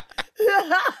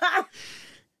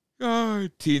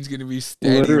 Teen's gonna be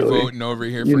steady voting over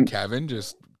here for Kevin.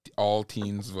 Just all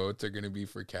teens' votes are gonna be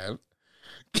for Kev.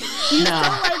 No.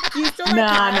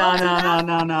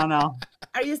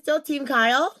 Are you still Team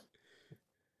Kyle?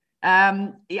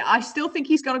 Yeah, I still think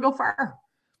he's gonna go far.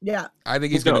 Yeah, I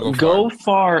think he's gonna go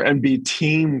far and be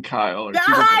Team Kyle.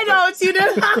 I know,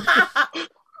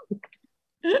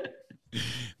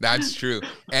 That's true,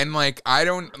 and I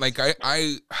don't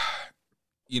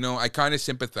I kind of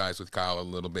sympathize with Kyle a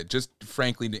little bit, just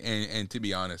frankly, and to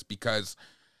be honest, because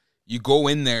you go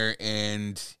in there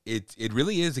and it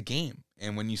really is a game.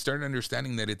 And when you start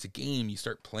understanding that it's a game, you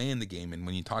start playing the game. And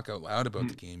when you talk out loud about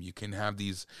the game, you can have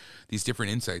these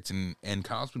different insights. And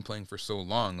Kyle's been playing for so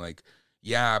long.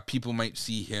 People might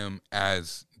see him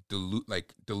as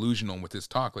delusional with his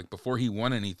talk. Before he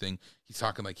won anything, he's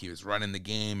talking like he was running the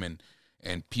game and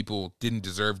people didn't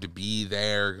deserve to be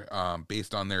there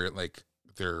based on their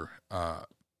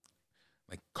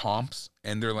comps,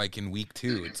 and they're in week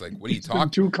 2. It's what are you talking?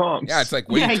 2 comps. Yeah, it's what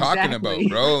are you talking about,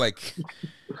 bro?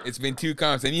 It's been 2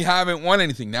 comps, and you haven't won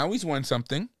anything. Now he's won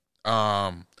something.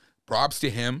 Props to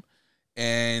him,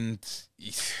 and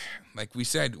like we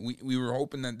said, we were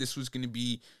hoping that this was going to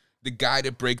be the guy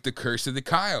to break the curse of the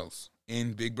Kyles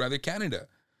in Big Brother Canada,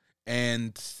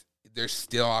 and there's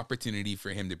still opportunity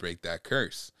for him to break that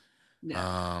curse.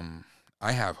 Yeah.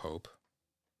 I have hope.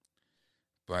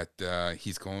 But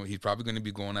he's probably going to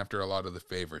be going after a lot of the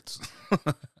favorites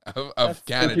of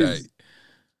Canada.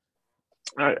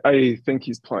 I think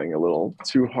he's playing a little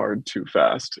too hard, too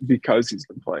fast because he's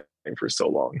been playing for so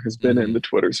long. Has been in the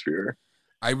Twitter sphere.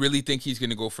 I really think he's going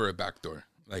to go for a backdoor.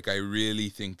 Like, I really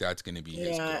think that's going to be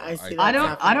his goal. I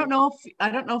don't know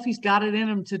if he's got it in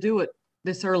him to do it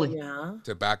this early. Yeah.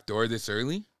 To backdoor this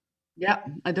early? Yeah,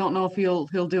 I don't know if he'll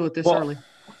do it this early.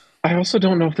 I also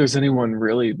don't know if there's anyone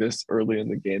really this early in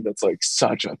the game that's like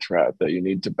such a threat that you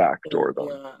need to backdoor them.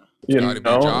 It's got to be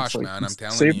Josh, man. I'm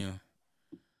telling you.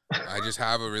 I just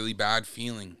have a really bad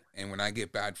feeling, and when I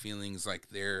get bad feelings, like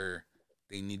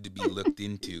they need to be looked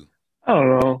into. I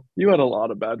don't know. You had a lot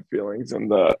of bad feelings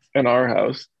in our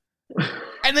house,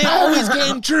 and they always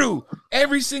came true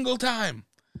every single time.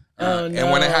 No.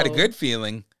 And when I had a good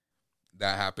feeling,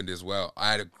 that happened as well. I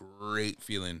had a great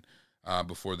feeling.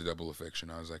 Before the double eviction,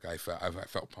 I was like, I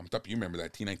felt pumped up. You remember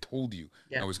that, Tina? I told you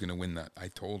I was going to win that. I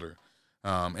told her,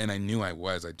 and I knew I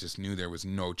was. I just knew there was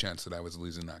no chance that I was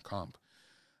losing that comp.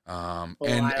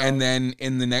 And then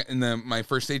in my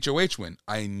first HOH win,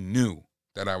 I knew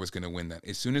that I was going to win that.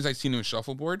 As soon as I seen it on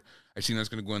shuffleboard, I seen I was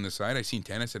going to go on the side. I seen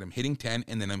 10. I said, I'm hitting 10,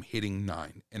 and then I'm hitting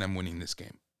 9, and I'm winning this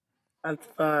game. That's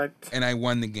fucked. And I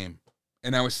won the game,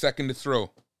 and I was second to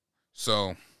throw.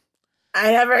 So.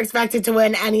 I never expected to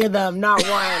win any of them. Not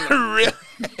one. Really?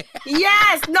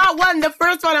 Yes, not one. The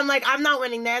first one, I'm like, I'm not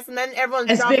winning this. And then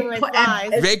everyone's dropping like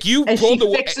flies. Vic, you pulled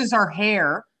the fixes her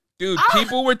hair. Dude,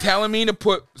 people were telling me to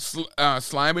put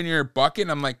slime in your bucket.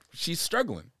 And I'm like, she's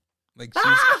struggling. Like,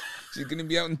 she's going to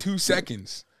be out in 2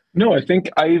 seconds. No, I think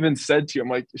I even said to you, I'm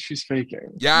like, she's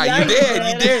faking. Yeah,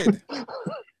 you did.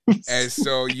 And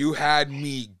so you had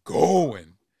me going.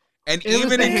 And it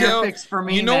even until for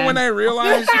me, when I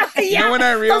realized, this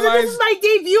is my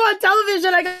debut on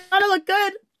television. I gotta look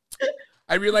good.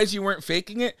 I realized you weren't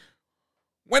faking it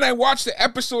when I watched the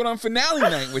episode on finale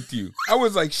night with you. I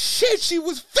was like, shit, she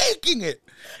was faking it.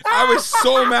 I was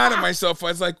so mad at myself. I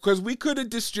was like, because we could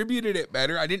have distributed it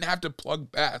better. I didn't have to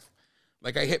plug Beth.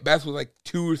 Like, I hit Beth with like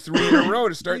 2 or 3 in a row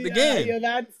to start the game. And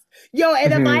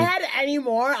if I had any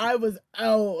more, I was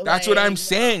out. That's what I'm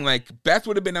saying. Like, Beth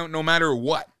would have been out no matter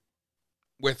what.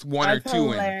 With 1 or 2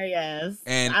 hilarious.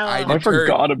 And I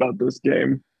forgot about this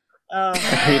game. I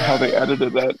hate how they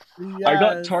edited that. Yes. I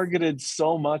got targeted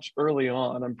so much early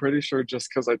on. I'm pretty sure just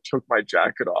because I took my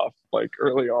jacket off like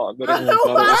early on that everyone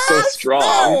thought it was so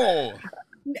strong.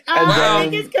 No. I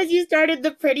think it's because you started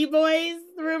the Pretty Boys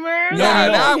rumor. Yeah,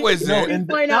 that was it. That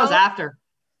was after.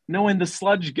 No, in the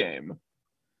sludge game.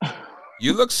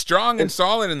 You look strong and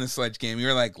solid in the sledge game. You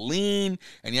were like lean,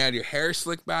 and you had your hair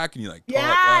slicked back, and you like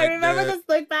I remember the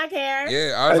slick back hair.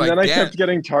 Yeah, I was like, then I kept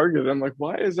getting targeted. I'm like,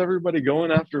 why is everybody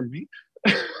going after me?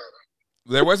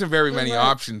 There wasn't very many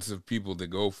options of people to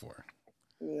go for.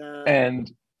 Yeah.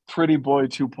 And Pretty Boy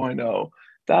 2.0,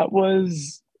 that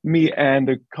was me and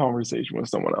a conversation with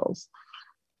someone else.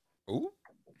 Ooh.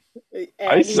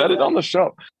 I said it on the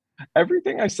show.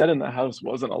 Everything I said in the house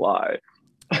wasn't a lie.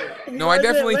 No, I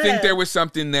definitely think there was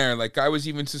something there. Like, I was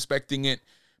even suspecting it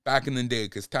back in the day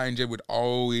because Ty and Jed would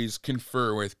always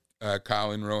confer with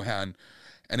Kyle and Rohan,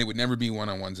 and it would never be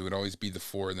one-on-ones. It would always be the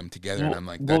 4 of them together. And I'm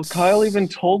like, Kyle even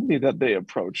told me that they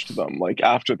approached them like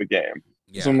after the game.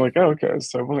 Yeah. So I'm like, okay,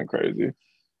 so it wasn't crazy.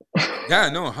 Yeah,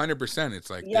 no, 100%. It's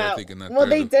like they're thinking that. Well,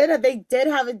 they did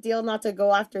have a deal not to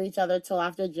go after each other till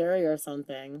after jury or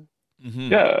something. Mm-hmm.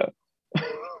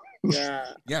 Yeah.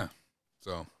 Yeah.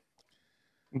 So.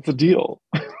 It's a deal.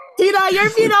 Tina, you're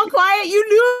being all quiet. You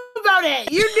knew about it.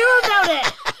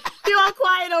 Be all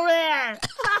quiet over there.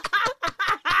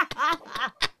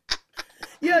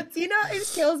 Tina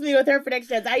kills me with her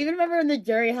predictions. I even remember in the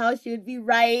jury how she would be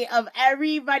right of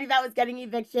everybody that was getting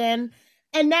eviction.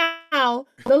 And now,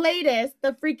 the latest,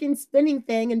 the freaking spinning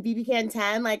thing in BBCAN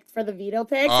 10, like for the veto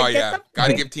picks. Oh, yeah.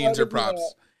 Gotta give teams their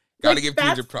props. Gotta give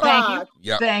teams their props. Thank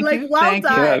you. Yep. Thank you. Well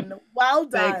done. Well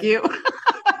done. Thank you.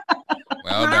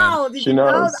 Well done. Did you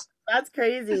know that? That's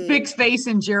crazy. Big's face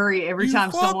in jury every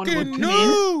time someone would come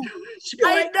in.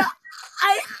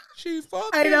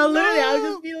 I know, literally. I would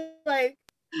just be like,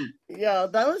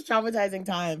 that was traumatizing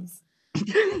times.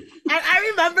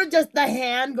 I remember just the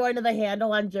hand going to the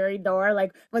handle on jury door.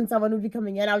 Like, when someone would be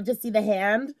coming in, I would just see the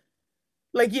hand,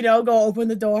 like, go open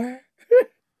the door.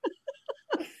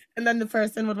 And then the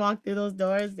person would walk through those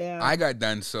doors. Damn. I got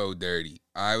done so dirty.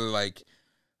 I was like,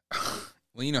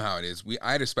 well, you know how it is.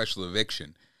 I had a special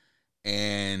eviction,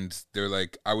 and they're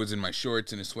like, I was in my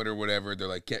shorts and a sweater or whatever. They're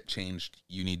like, get changed.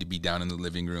 You need to be down in the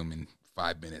living room in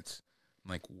 5 minutes.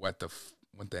 I'm like, what the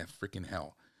freaking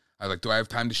hell? I was like, do I have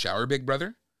time to shower, big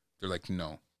brother? They're like,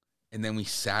 no. And then we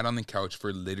sat on the couch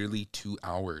for literally 2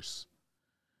 hours.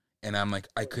 And I'm like,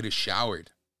 I could have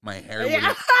showered. My hair would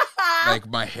have, like,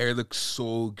 my hair looked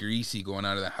so greasy going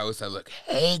out of the house. I look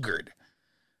haggard.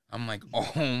 I'm like,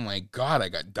 oh my God, I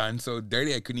got done so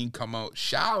dirty. I couldn't even come out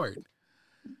showered.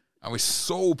 I was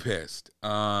so pissed.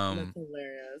 That's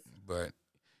hilarious. But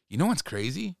you know what's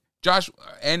crazy? Josh,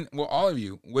 and well, all of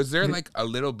you, was there like a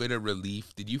little bit of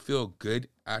relief? Did you feel good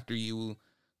after you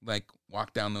like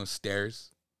walked down those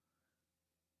stairs?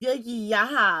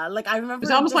 Yeah. Like I remember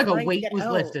it's almost like a weight was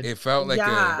lifted. It felt like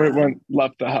Wait, when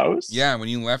left the house? Yeah, when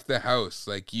you left the house,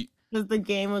 like you, because the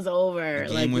game was over.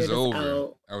 The game was over.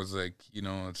 I was like, you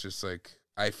know, it's just like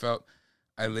I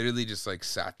literally just like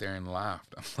sat there and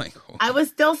laughed. I'm like, oh. I was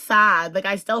still sad. Like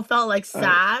I still felt like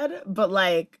sad, but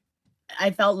like I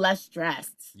felt less stressed.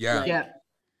 Yeah. Like,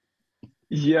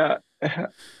 yeah.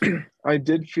 I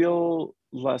did feel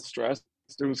less stressed.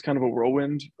 It was kind of a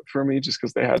whirlwind for me just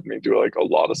because they had me do like a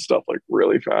lot of stuff like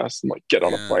really fast and like get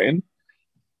on a plane.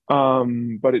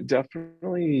 But it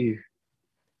definitely,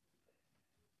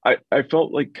 I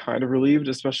felt like kind of relieved,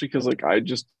 especially because like I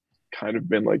just kind of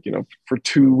been like, you know, for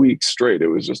 2 weeks straight, it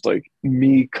was just like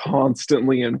me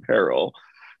constantly in peril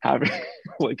having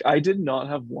like I did not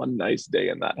have one nice day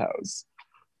in that house.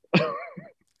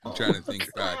 I'm trying to think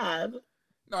back.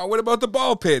 No, what about the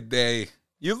ball pit day?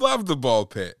 You love the ball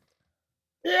pit.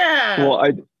 Yeah.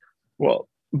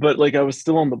 But like I was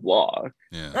still on the block.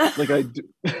 Yeah. Like I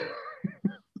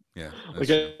yeah. Like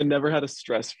true. I never had a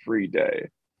stress-free day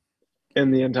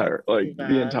in the entire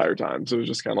time. So it was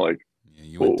just kind of like, yeah,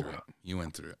 you went through it. You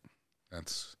went through it.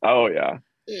 That's. Oh yeah.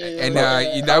 And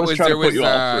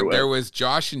there was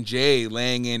Josh and Jay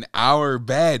laying in our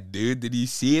bed, dude. Did you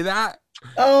see that?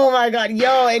 Oh my God,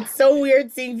 yo, it's so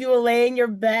weird seeing people lay in your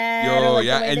bed. Yo,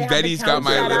 yeah, and Betty's got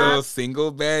my little single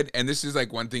bed, and this is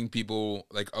like one thing people,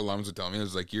 like alums would tell me,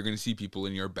 is like, you're going to see people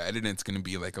in your bed, and it's going to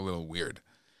be like a little weird.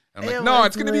 And I'm like, no,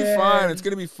 it's going to be fine, it's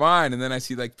going to be fine. And then I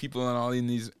see like people in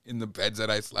the beds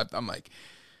that I slept, I'm like,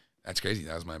 that's crazy,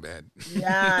 that was my bed.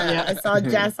 Yeah, I saw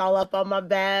Jess all up on my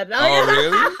bed. Oh,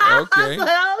 really? Okay.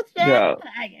 Oh, shit. Yeah.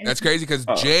 That's crazy, because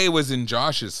Jay was in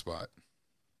Josh's spot.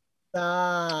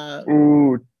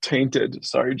 Ooh, tainted.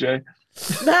 Sorry, Jay.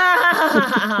 Fuck.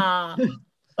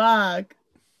 That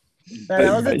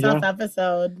was a tough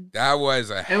episode. That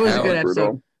was a good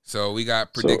episode. So we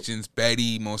got predictions.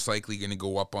 Betty most likely going to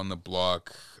go up on the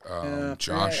block.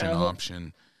 Josh an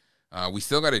option. We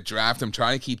still got a draft. I'm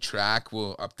trying to keep track.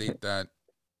 We'll update that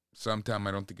sometime.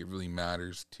 I don't think it really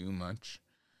matters too much.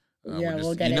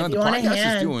 We'll get it. The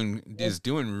podcast is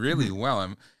doing really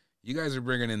well. You guys are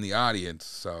bringing in the audience,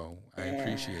 so I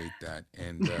appreciate that.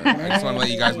 And I just want to let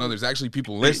you guys know there's actually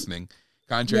people listening,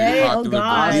 contrary to popular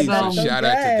belief, so shout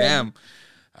out to them.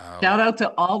 Shout out to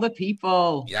all the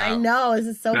people. Yeah. I know, this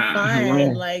is so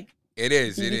fun. Like it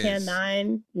is. BBCAN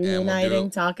 9, reuniting,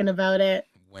 talking about it.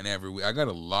 Whenever I got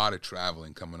a lot of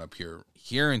traveling coming up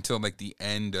here until like the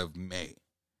end of May.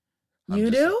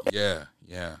 You do? Yeah.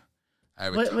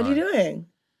 What are you doing?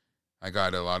 I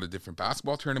got a lot of different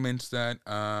basketball tournaments that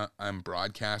I'm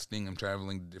broadcasting. I'm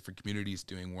traveling to different communities,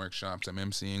 doing workshops. I'm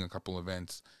emceeing a couple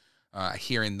events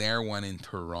here and there, one in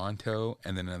Toronto,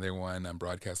 and then another one I'm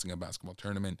broadcasting a basketball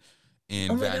tournament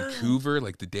in Vancouver,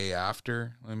 like the day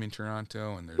after I'm in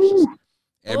Toronto. And there's just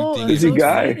everything. Busy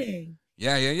guy.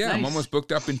 Yeah. Nice. I'm almost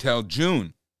booked up until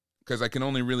June because I can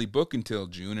only really book until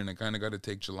June, and I kind of got to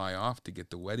take July off to get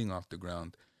the wedding off the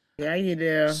ground. Yeah, you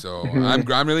do. So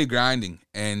I'm really grinding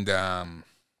and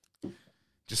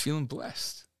just feeling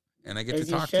blessed. And I get to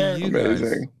talk to you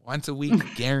guys once a week,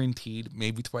 guaranteed,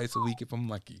 maybe twice a week if I'm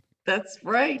lucky. That's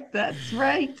right.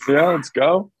 Yeah, let's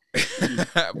go.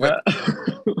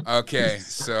 Okay,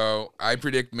 so I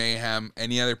predict mayhem.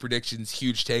 Any other predictions,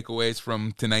 huge takeaways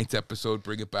from tonight's episode?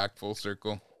 Bring it back full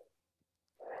circle.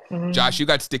 Josh, you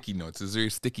got sticky notes. Is there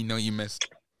a sticky note you missed?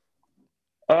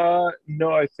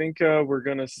 No, I think we're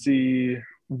gonna see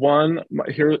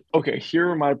here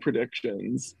are my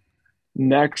predictions.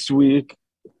 Next week,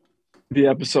 the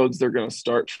episodes, they're gonna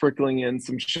start trickling in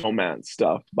some showman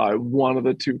stuff by one of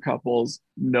the two couples.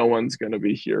 No one's gonna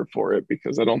be here for it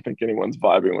because I don't think anyone's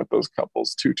vibing with those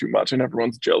couples too much, and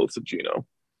everyone's jealous of Gino.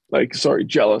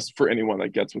 Jealous for anyone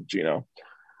that gets with Gino,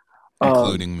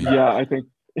 including me. Yeah, I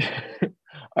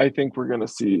think we're gonna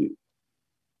see.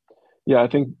 Yeah, I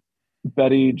think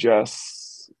Betty,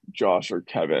 Jess, Josh, or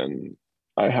Kevin,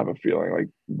 I have a feeling like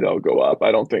they'll go up.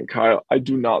 I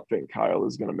do not think Kyle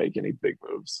is going to make any big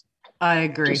moves. I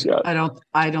agree. I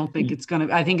don't think it's going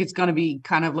to. I think it's going to be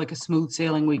kind of like a smooth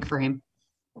sailing week for him.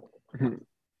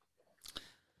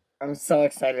 I'm so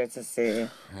excited to see.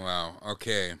 Wow.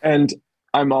 Okay. And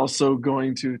I'm also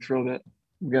going to throw that.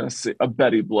 I'm gonna say a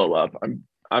Betty blow up.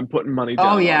 I'm putting money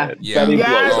down. Oh yeah, on it. Yeah. Betty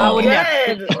Yes, blows up.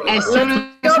 good. As soon as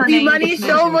Don't her be name money. gets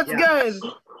Show mentioned, what's yeah.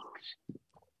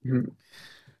 good.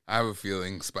 I have a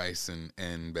feeling Spice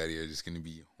and Betty are just going to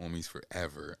be homies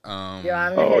forever. Yo,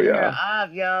 I'm hitting her up,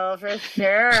 yo, for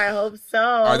sure. I hope so.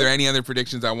 Are there any other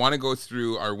predictions? I want to go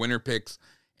through our winner picks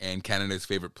and Canada's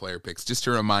favorite player picks, just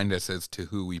to remind us as to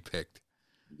who we picked.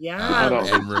 Yeah.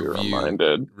 And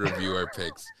review our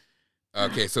picks.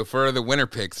 Okay, so for the winner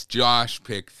picks, Josh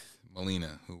picked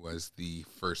Melina, who was the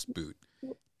first boot.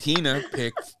 Tina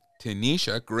picked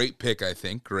Tanisha. Great pick, I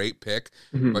think. Great pick.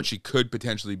 Mm-hmm. But she could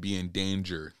potentially be in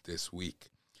danger this week.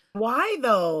 Why,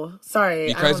 though? Sorry.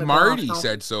 Because Marty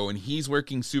said so, and he's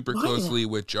working super closely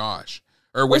with Josh.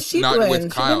 Or with Kyle. She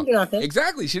didn't do nothing.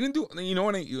 Exactly. She didn't do, you know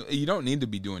what? You don't need to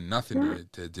be doing nothing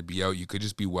to be out. You could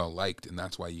just be well liked, and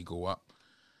that's why you go up.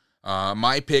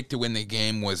 My pick to win the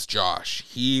game was Josh.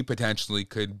 He potentially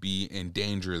could be in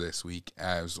danger this week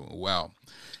as well.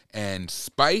 And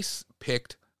Spice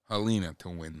picked Helena to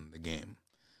win the game.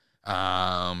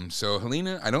 So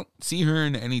Helena, I don't see her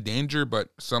in any danger, but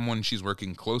someone she's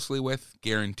working closely with,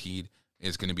 guaranteed,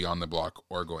 is going to be on the block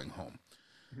or going home.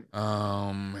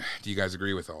 Do you guys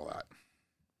agree with all that?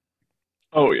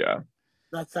 Oh, yeah.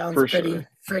 That sounds pretty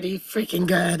freaking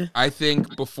good. I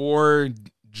think before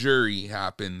jury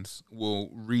happens, we'll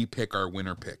re-pick our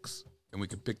winner picks. And we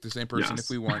can pick the same person if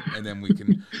we want, and then we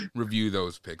can review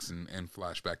those picks and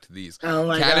flash back to these. Oh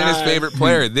my Canada's God. favorite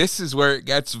player. This is where it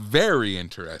gets very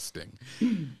interesting.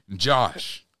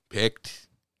 Josh picked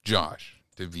Josh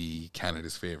to be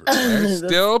Canada's favorite player.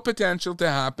 Still potential to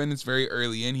happen. It's very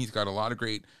early in. He's got a lot of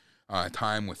great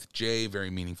time with Jay, very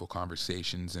meaningful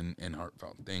conversations and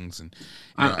heartfelt things. And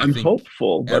I'm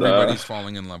hopeful, but everybody's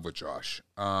falling in love with Josh.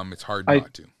 It's hard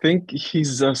not to. I think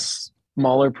he's a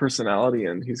smaller personality,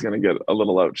 and he's going to get a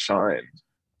little outshined.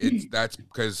 That's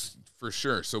because for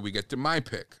sure. So we get to my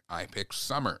pick. I picked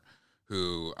Summer,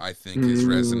 who I think is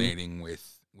resonating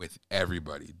with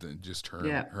everybody. Just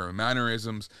her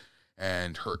mannerisms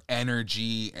and her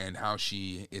energy and how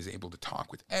she is able to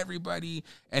talk with everybody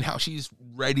and how she's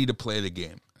ready to play the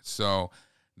game. So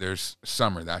there's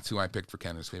Summer. That's who I picked for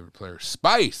Canada's favorite player.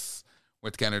 Spice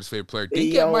with Canada's favorite player.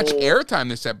 Didn't get much airtime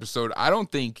this episode. I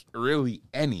don't think really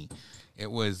any.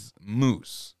 It was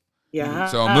Moose. Yeah.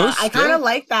 So Moose, I kind of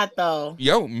like that though.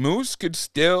 Moose could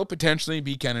still potentially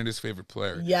be Canada's favorite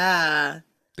player. Yeah.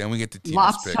 Then we get to Tina's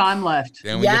Lots pick. of time left.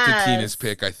 Then we get to Tina's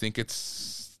pick. I think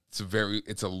it's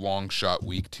a long shot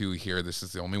week 2 here. This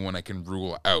is the only one I can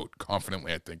rule out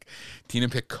confidently. I think Tina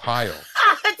picked Kyle.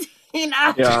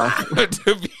 Tina. Yeah.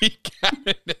 To be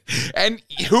Canada. And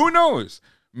who knows?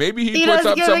 Maybe he puts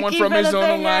up someone from his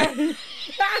own line.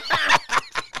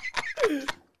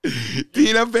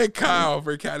 Tina picked Kyle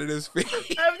for Canada's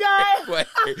favorite player.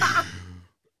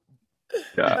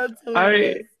 Yeah,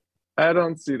 I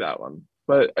don't see that one.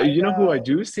 But you know who I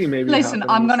do see maybe. Listen,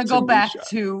 I'm going to go back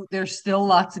to there's still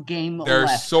lots of game left.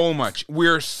 There's so much.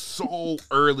 We're so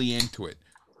early into it.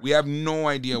 We have no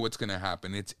idea what's going to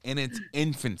happen. It's in its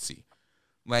infancy.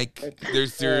 Like it's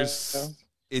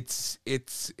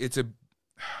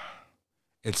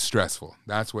stressful.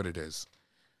 That's what it is.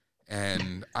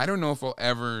 And I don't know if I'll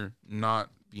ever not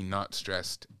be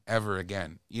stressed ever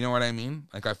again. You know what I mean?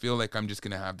 Like, I feel like I'm just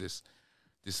going to have this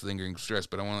lingering stress,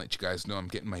 but I want to let you guys know I'm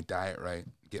getting my diet right,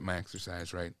 getting my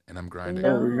exercise right, and I'm grinding.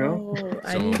 There we go.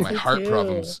 So my heart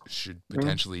problems should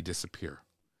potentially disappear.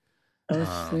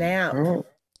 Oh, snap.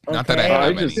 Not that I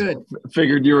have any. Just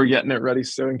figured you were getting it ready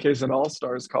so in case an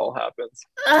All-Stars call happens.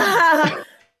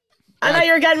 I thought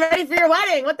you were getting ready for your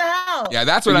wedding. What the hell? Yeah,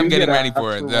 that's what I'm getting ready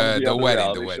for. The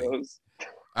wedding. The wedding. Shows.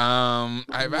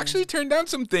 I've actually turned down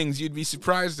some things you'd be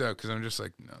surprised at because I'm just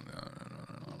like,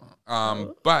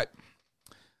 no. But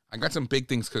I got some big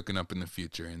things cooking up in the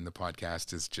future, and the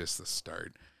podcast is just the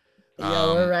start.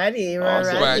 We're ready. We're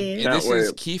ready. But this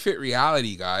is Kief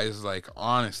Reality, guys. Like,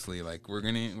 honestly, like we're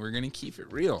gonna keep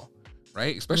it real,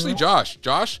 right? Especially Josh.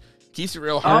 Josh keeps it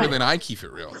real harder than I keep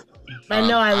it real. I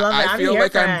know. I love it. I feel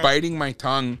like I'm biting my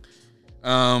tongue.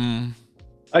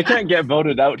 I can't get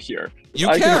voted out here.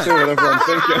 I can say whatever I'm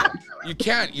thinking. You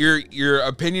can't. Your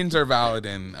opinions are valid,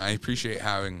 and I appreciate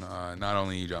having not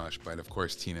only you, Josh, but of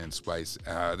course Tina and Spice.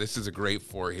 This is a great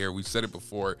 4 here. We've said it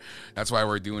before. That's why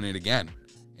we're doing it again,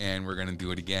 and we're gonna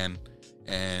do it again,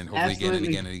 and hopefully again and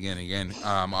again and again and again.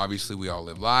 Obviously, we all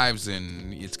live lives,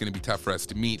 and it's gonna be tough for us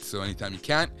to meet. So anytime you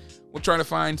can't, we'll try to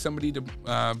find somebody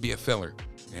to be a filler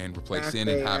and replace in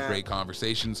and have great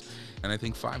conversations. And I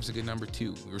think 5's a good number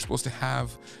too. We were supposed to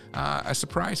have a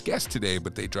surprise guest today,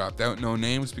 but they dropped out. No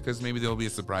names because maybe there'll be a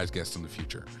surprise guest in the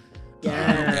future.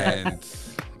 Yeah. And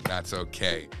that's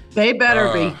okay. They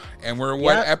better be. And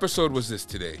what episode was this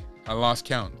today? I lost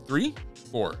count. 3?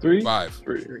 4? 3? 5?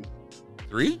 3.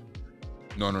 3?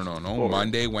 No. 4.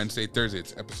 Monday, Wednesday, Thursday.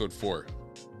 It's episode 4.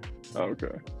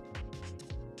 Okay.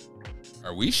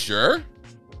 Are we sure?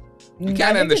 We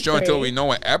can't end the show until we know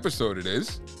what episode it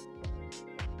is.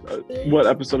 What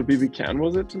episode of BBCAN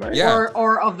was it tonight? Yeah.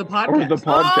 Or of the podcast. Or the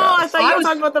podcast. Oh, I thought you were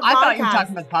talking about the podcast. I thought you were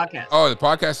talking about the podcast. Oh, the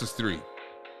podcast is 3.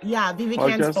 Yeah,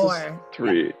 BBCAN's 4.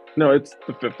 3. Yeah. No, it's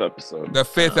the 5th episode. The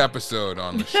 5th episode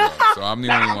on the show. So I'm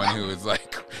the only one who is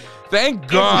like, thank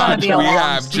God we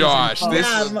have Josh.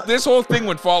 This whole thing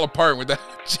would fall apart without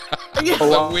Josh.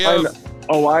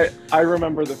 I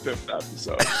remember the 5th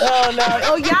episode. Oh no!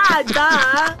 Oh yeah,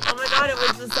 duh! Oh my God, it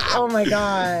was just. Oh my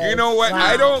God! You know what? Wow.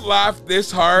 I don't laugh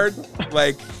this hard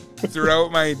like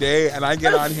throughout my day, and I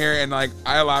get on here and like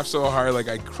I laugh so hard, like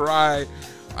I cry.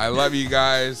 I love you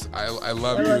guys. I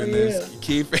love you in this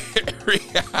Kief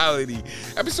Reality.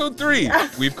 Episode 3.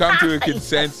 We've come to a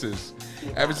consensus.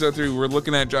 Episode 3. We're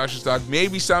looking at Josh's dog.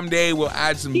 Maybe someday we'll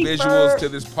add some visuals to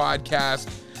this podcast,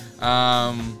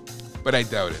 but I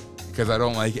doubt it. Because I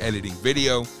don't like editing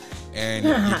video, and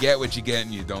you get what you get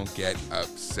and you don't get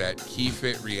upset.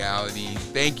 Kief Reality.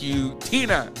 Thank you,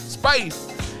 Tina, Spice,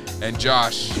 and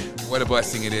Josh. What a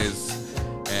blessing it is,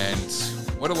 and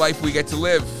what a life we get to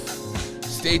live.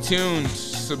 Stay tuned.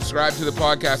 Subscribe to the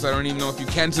podcast. I don't even know if you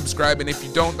can subscribe, and if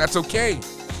you don't, that's okay.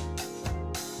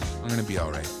 I'm going to be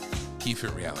all right. Kief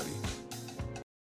Reality.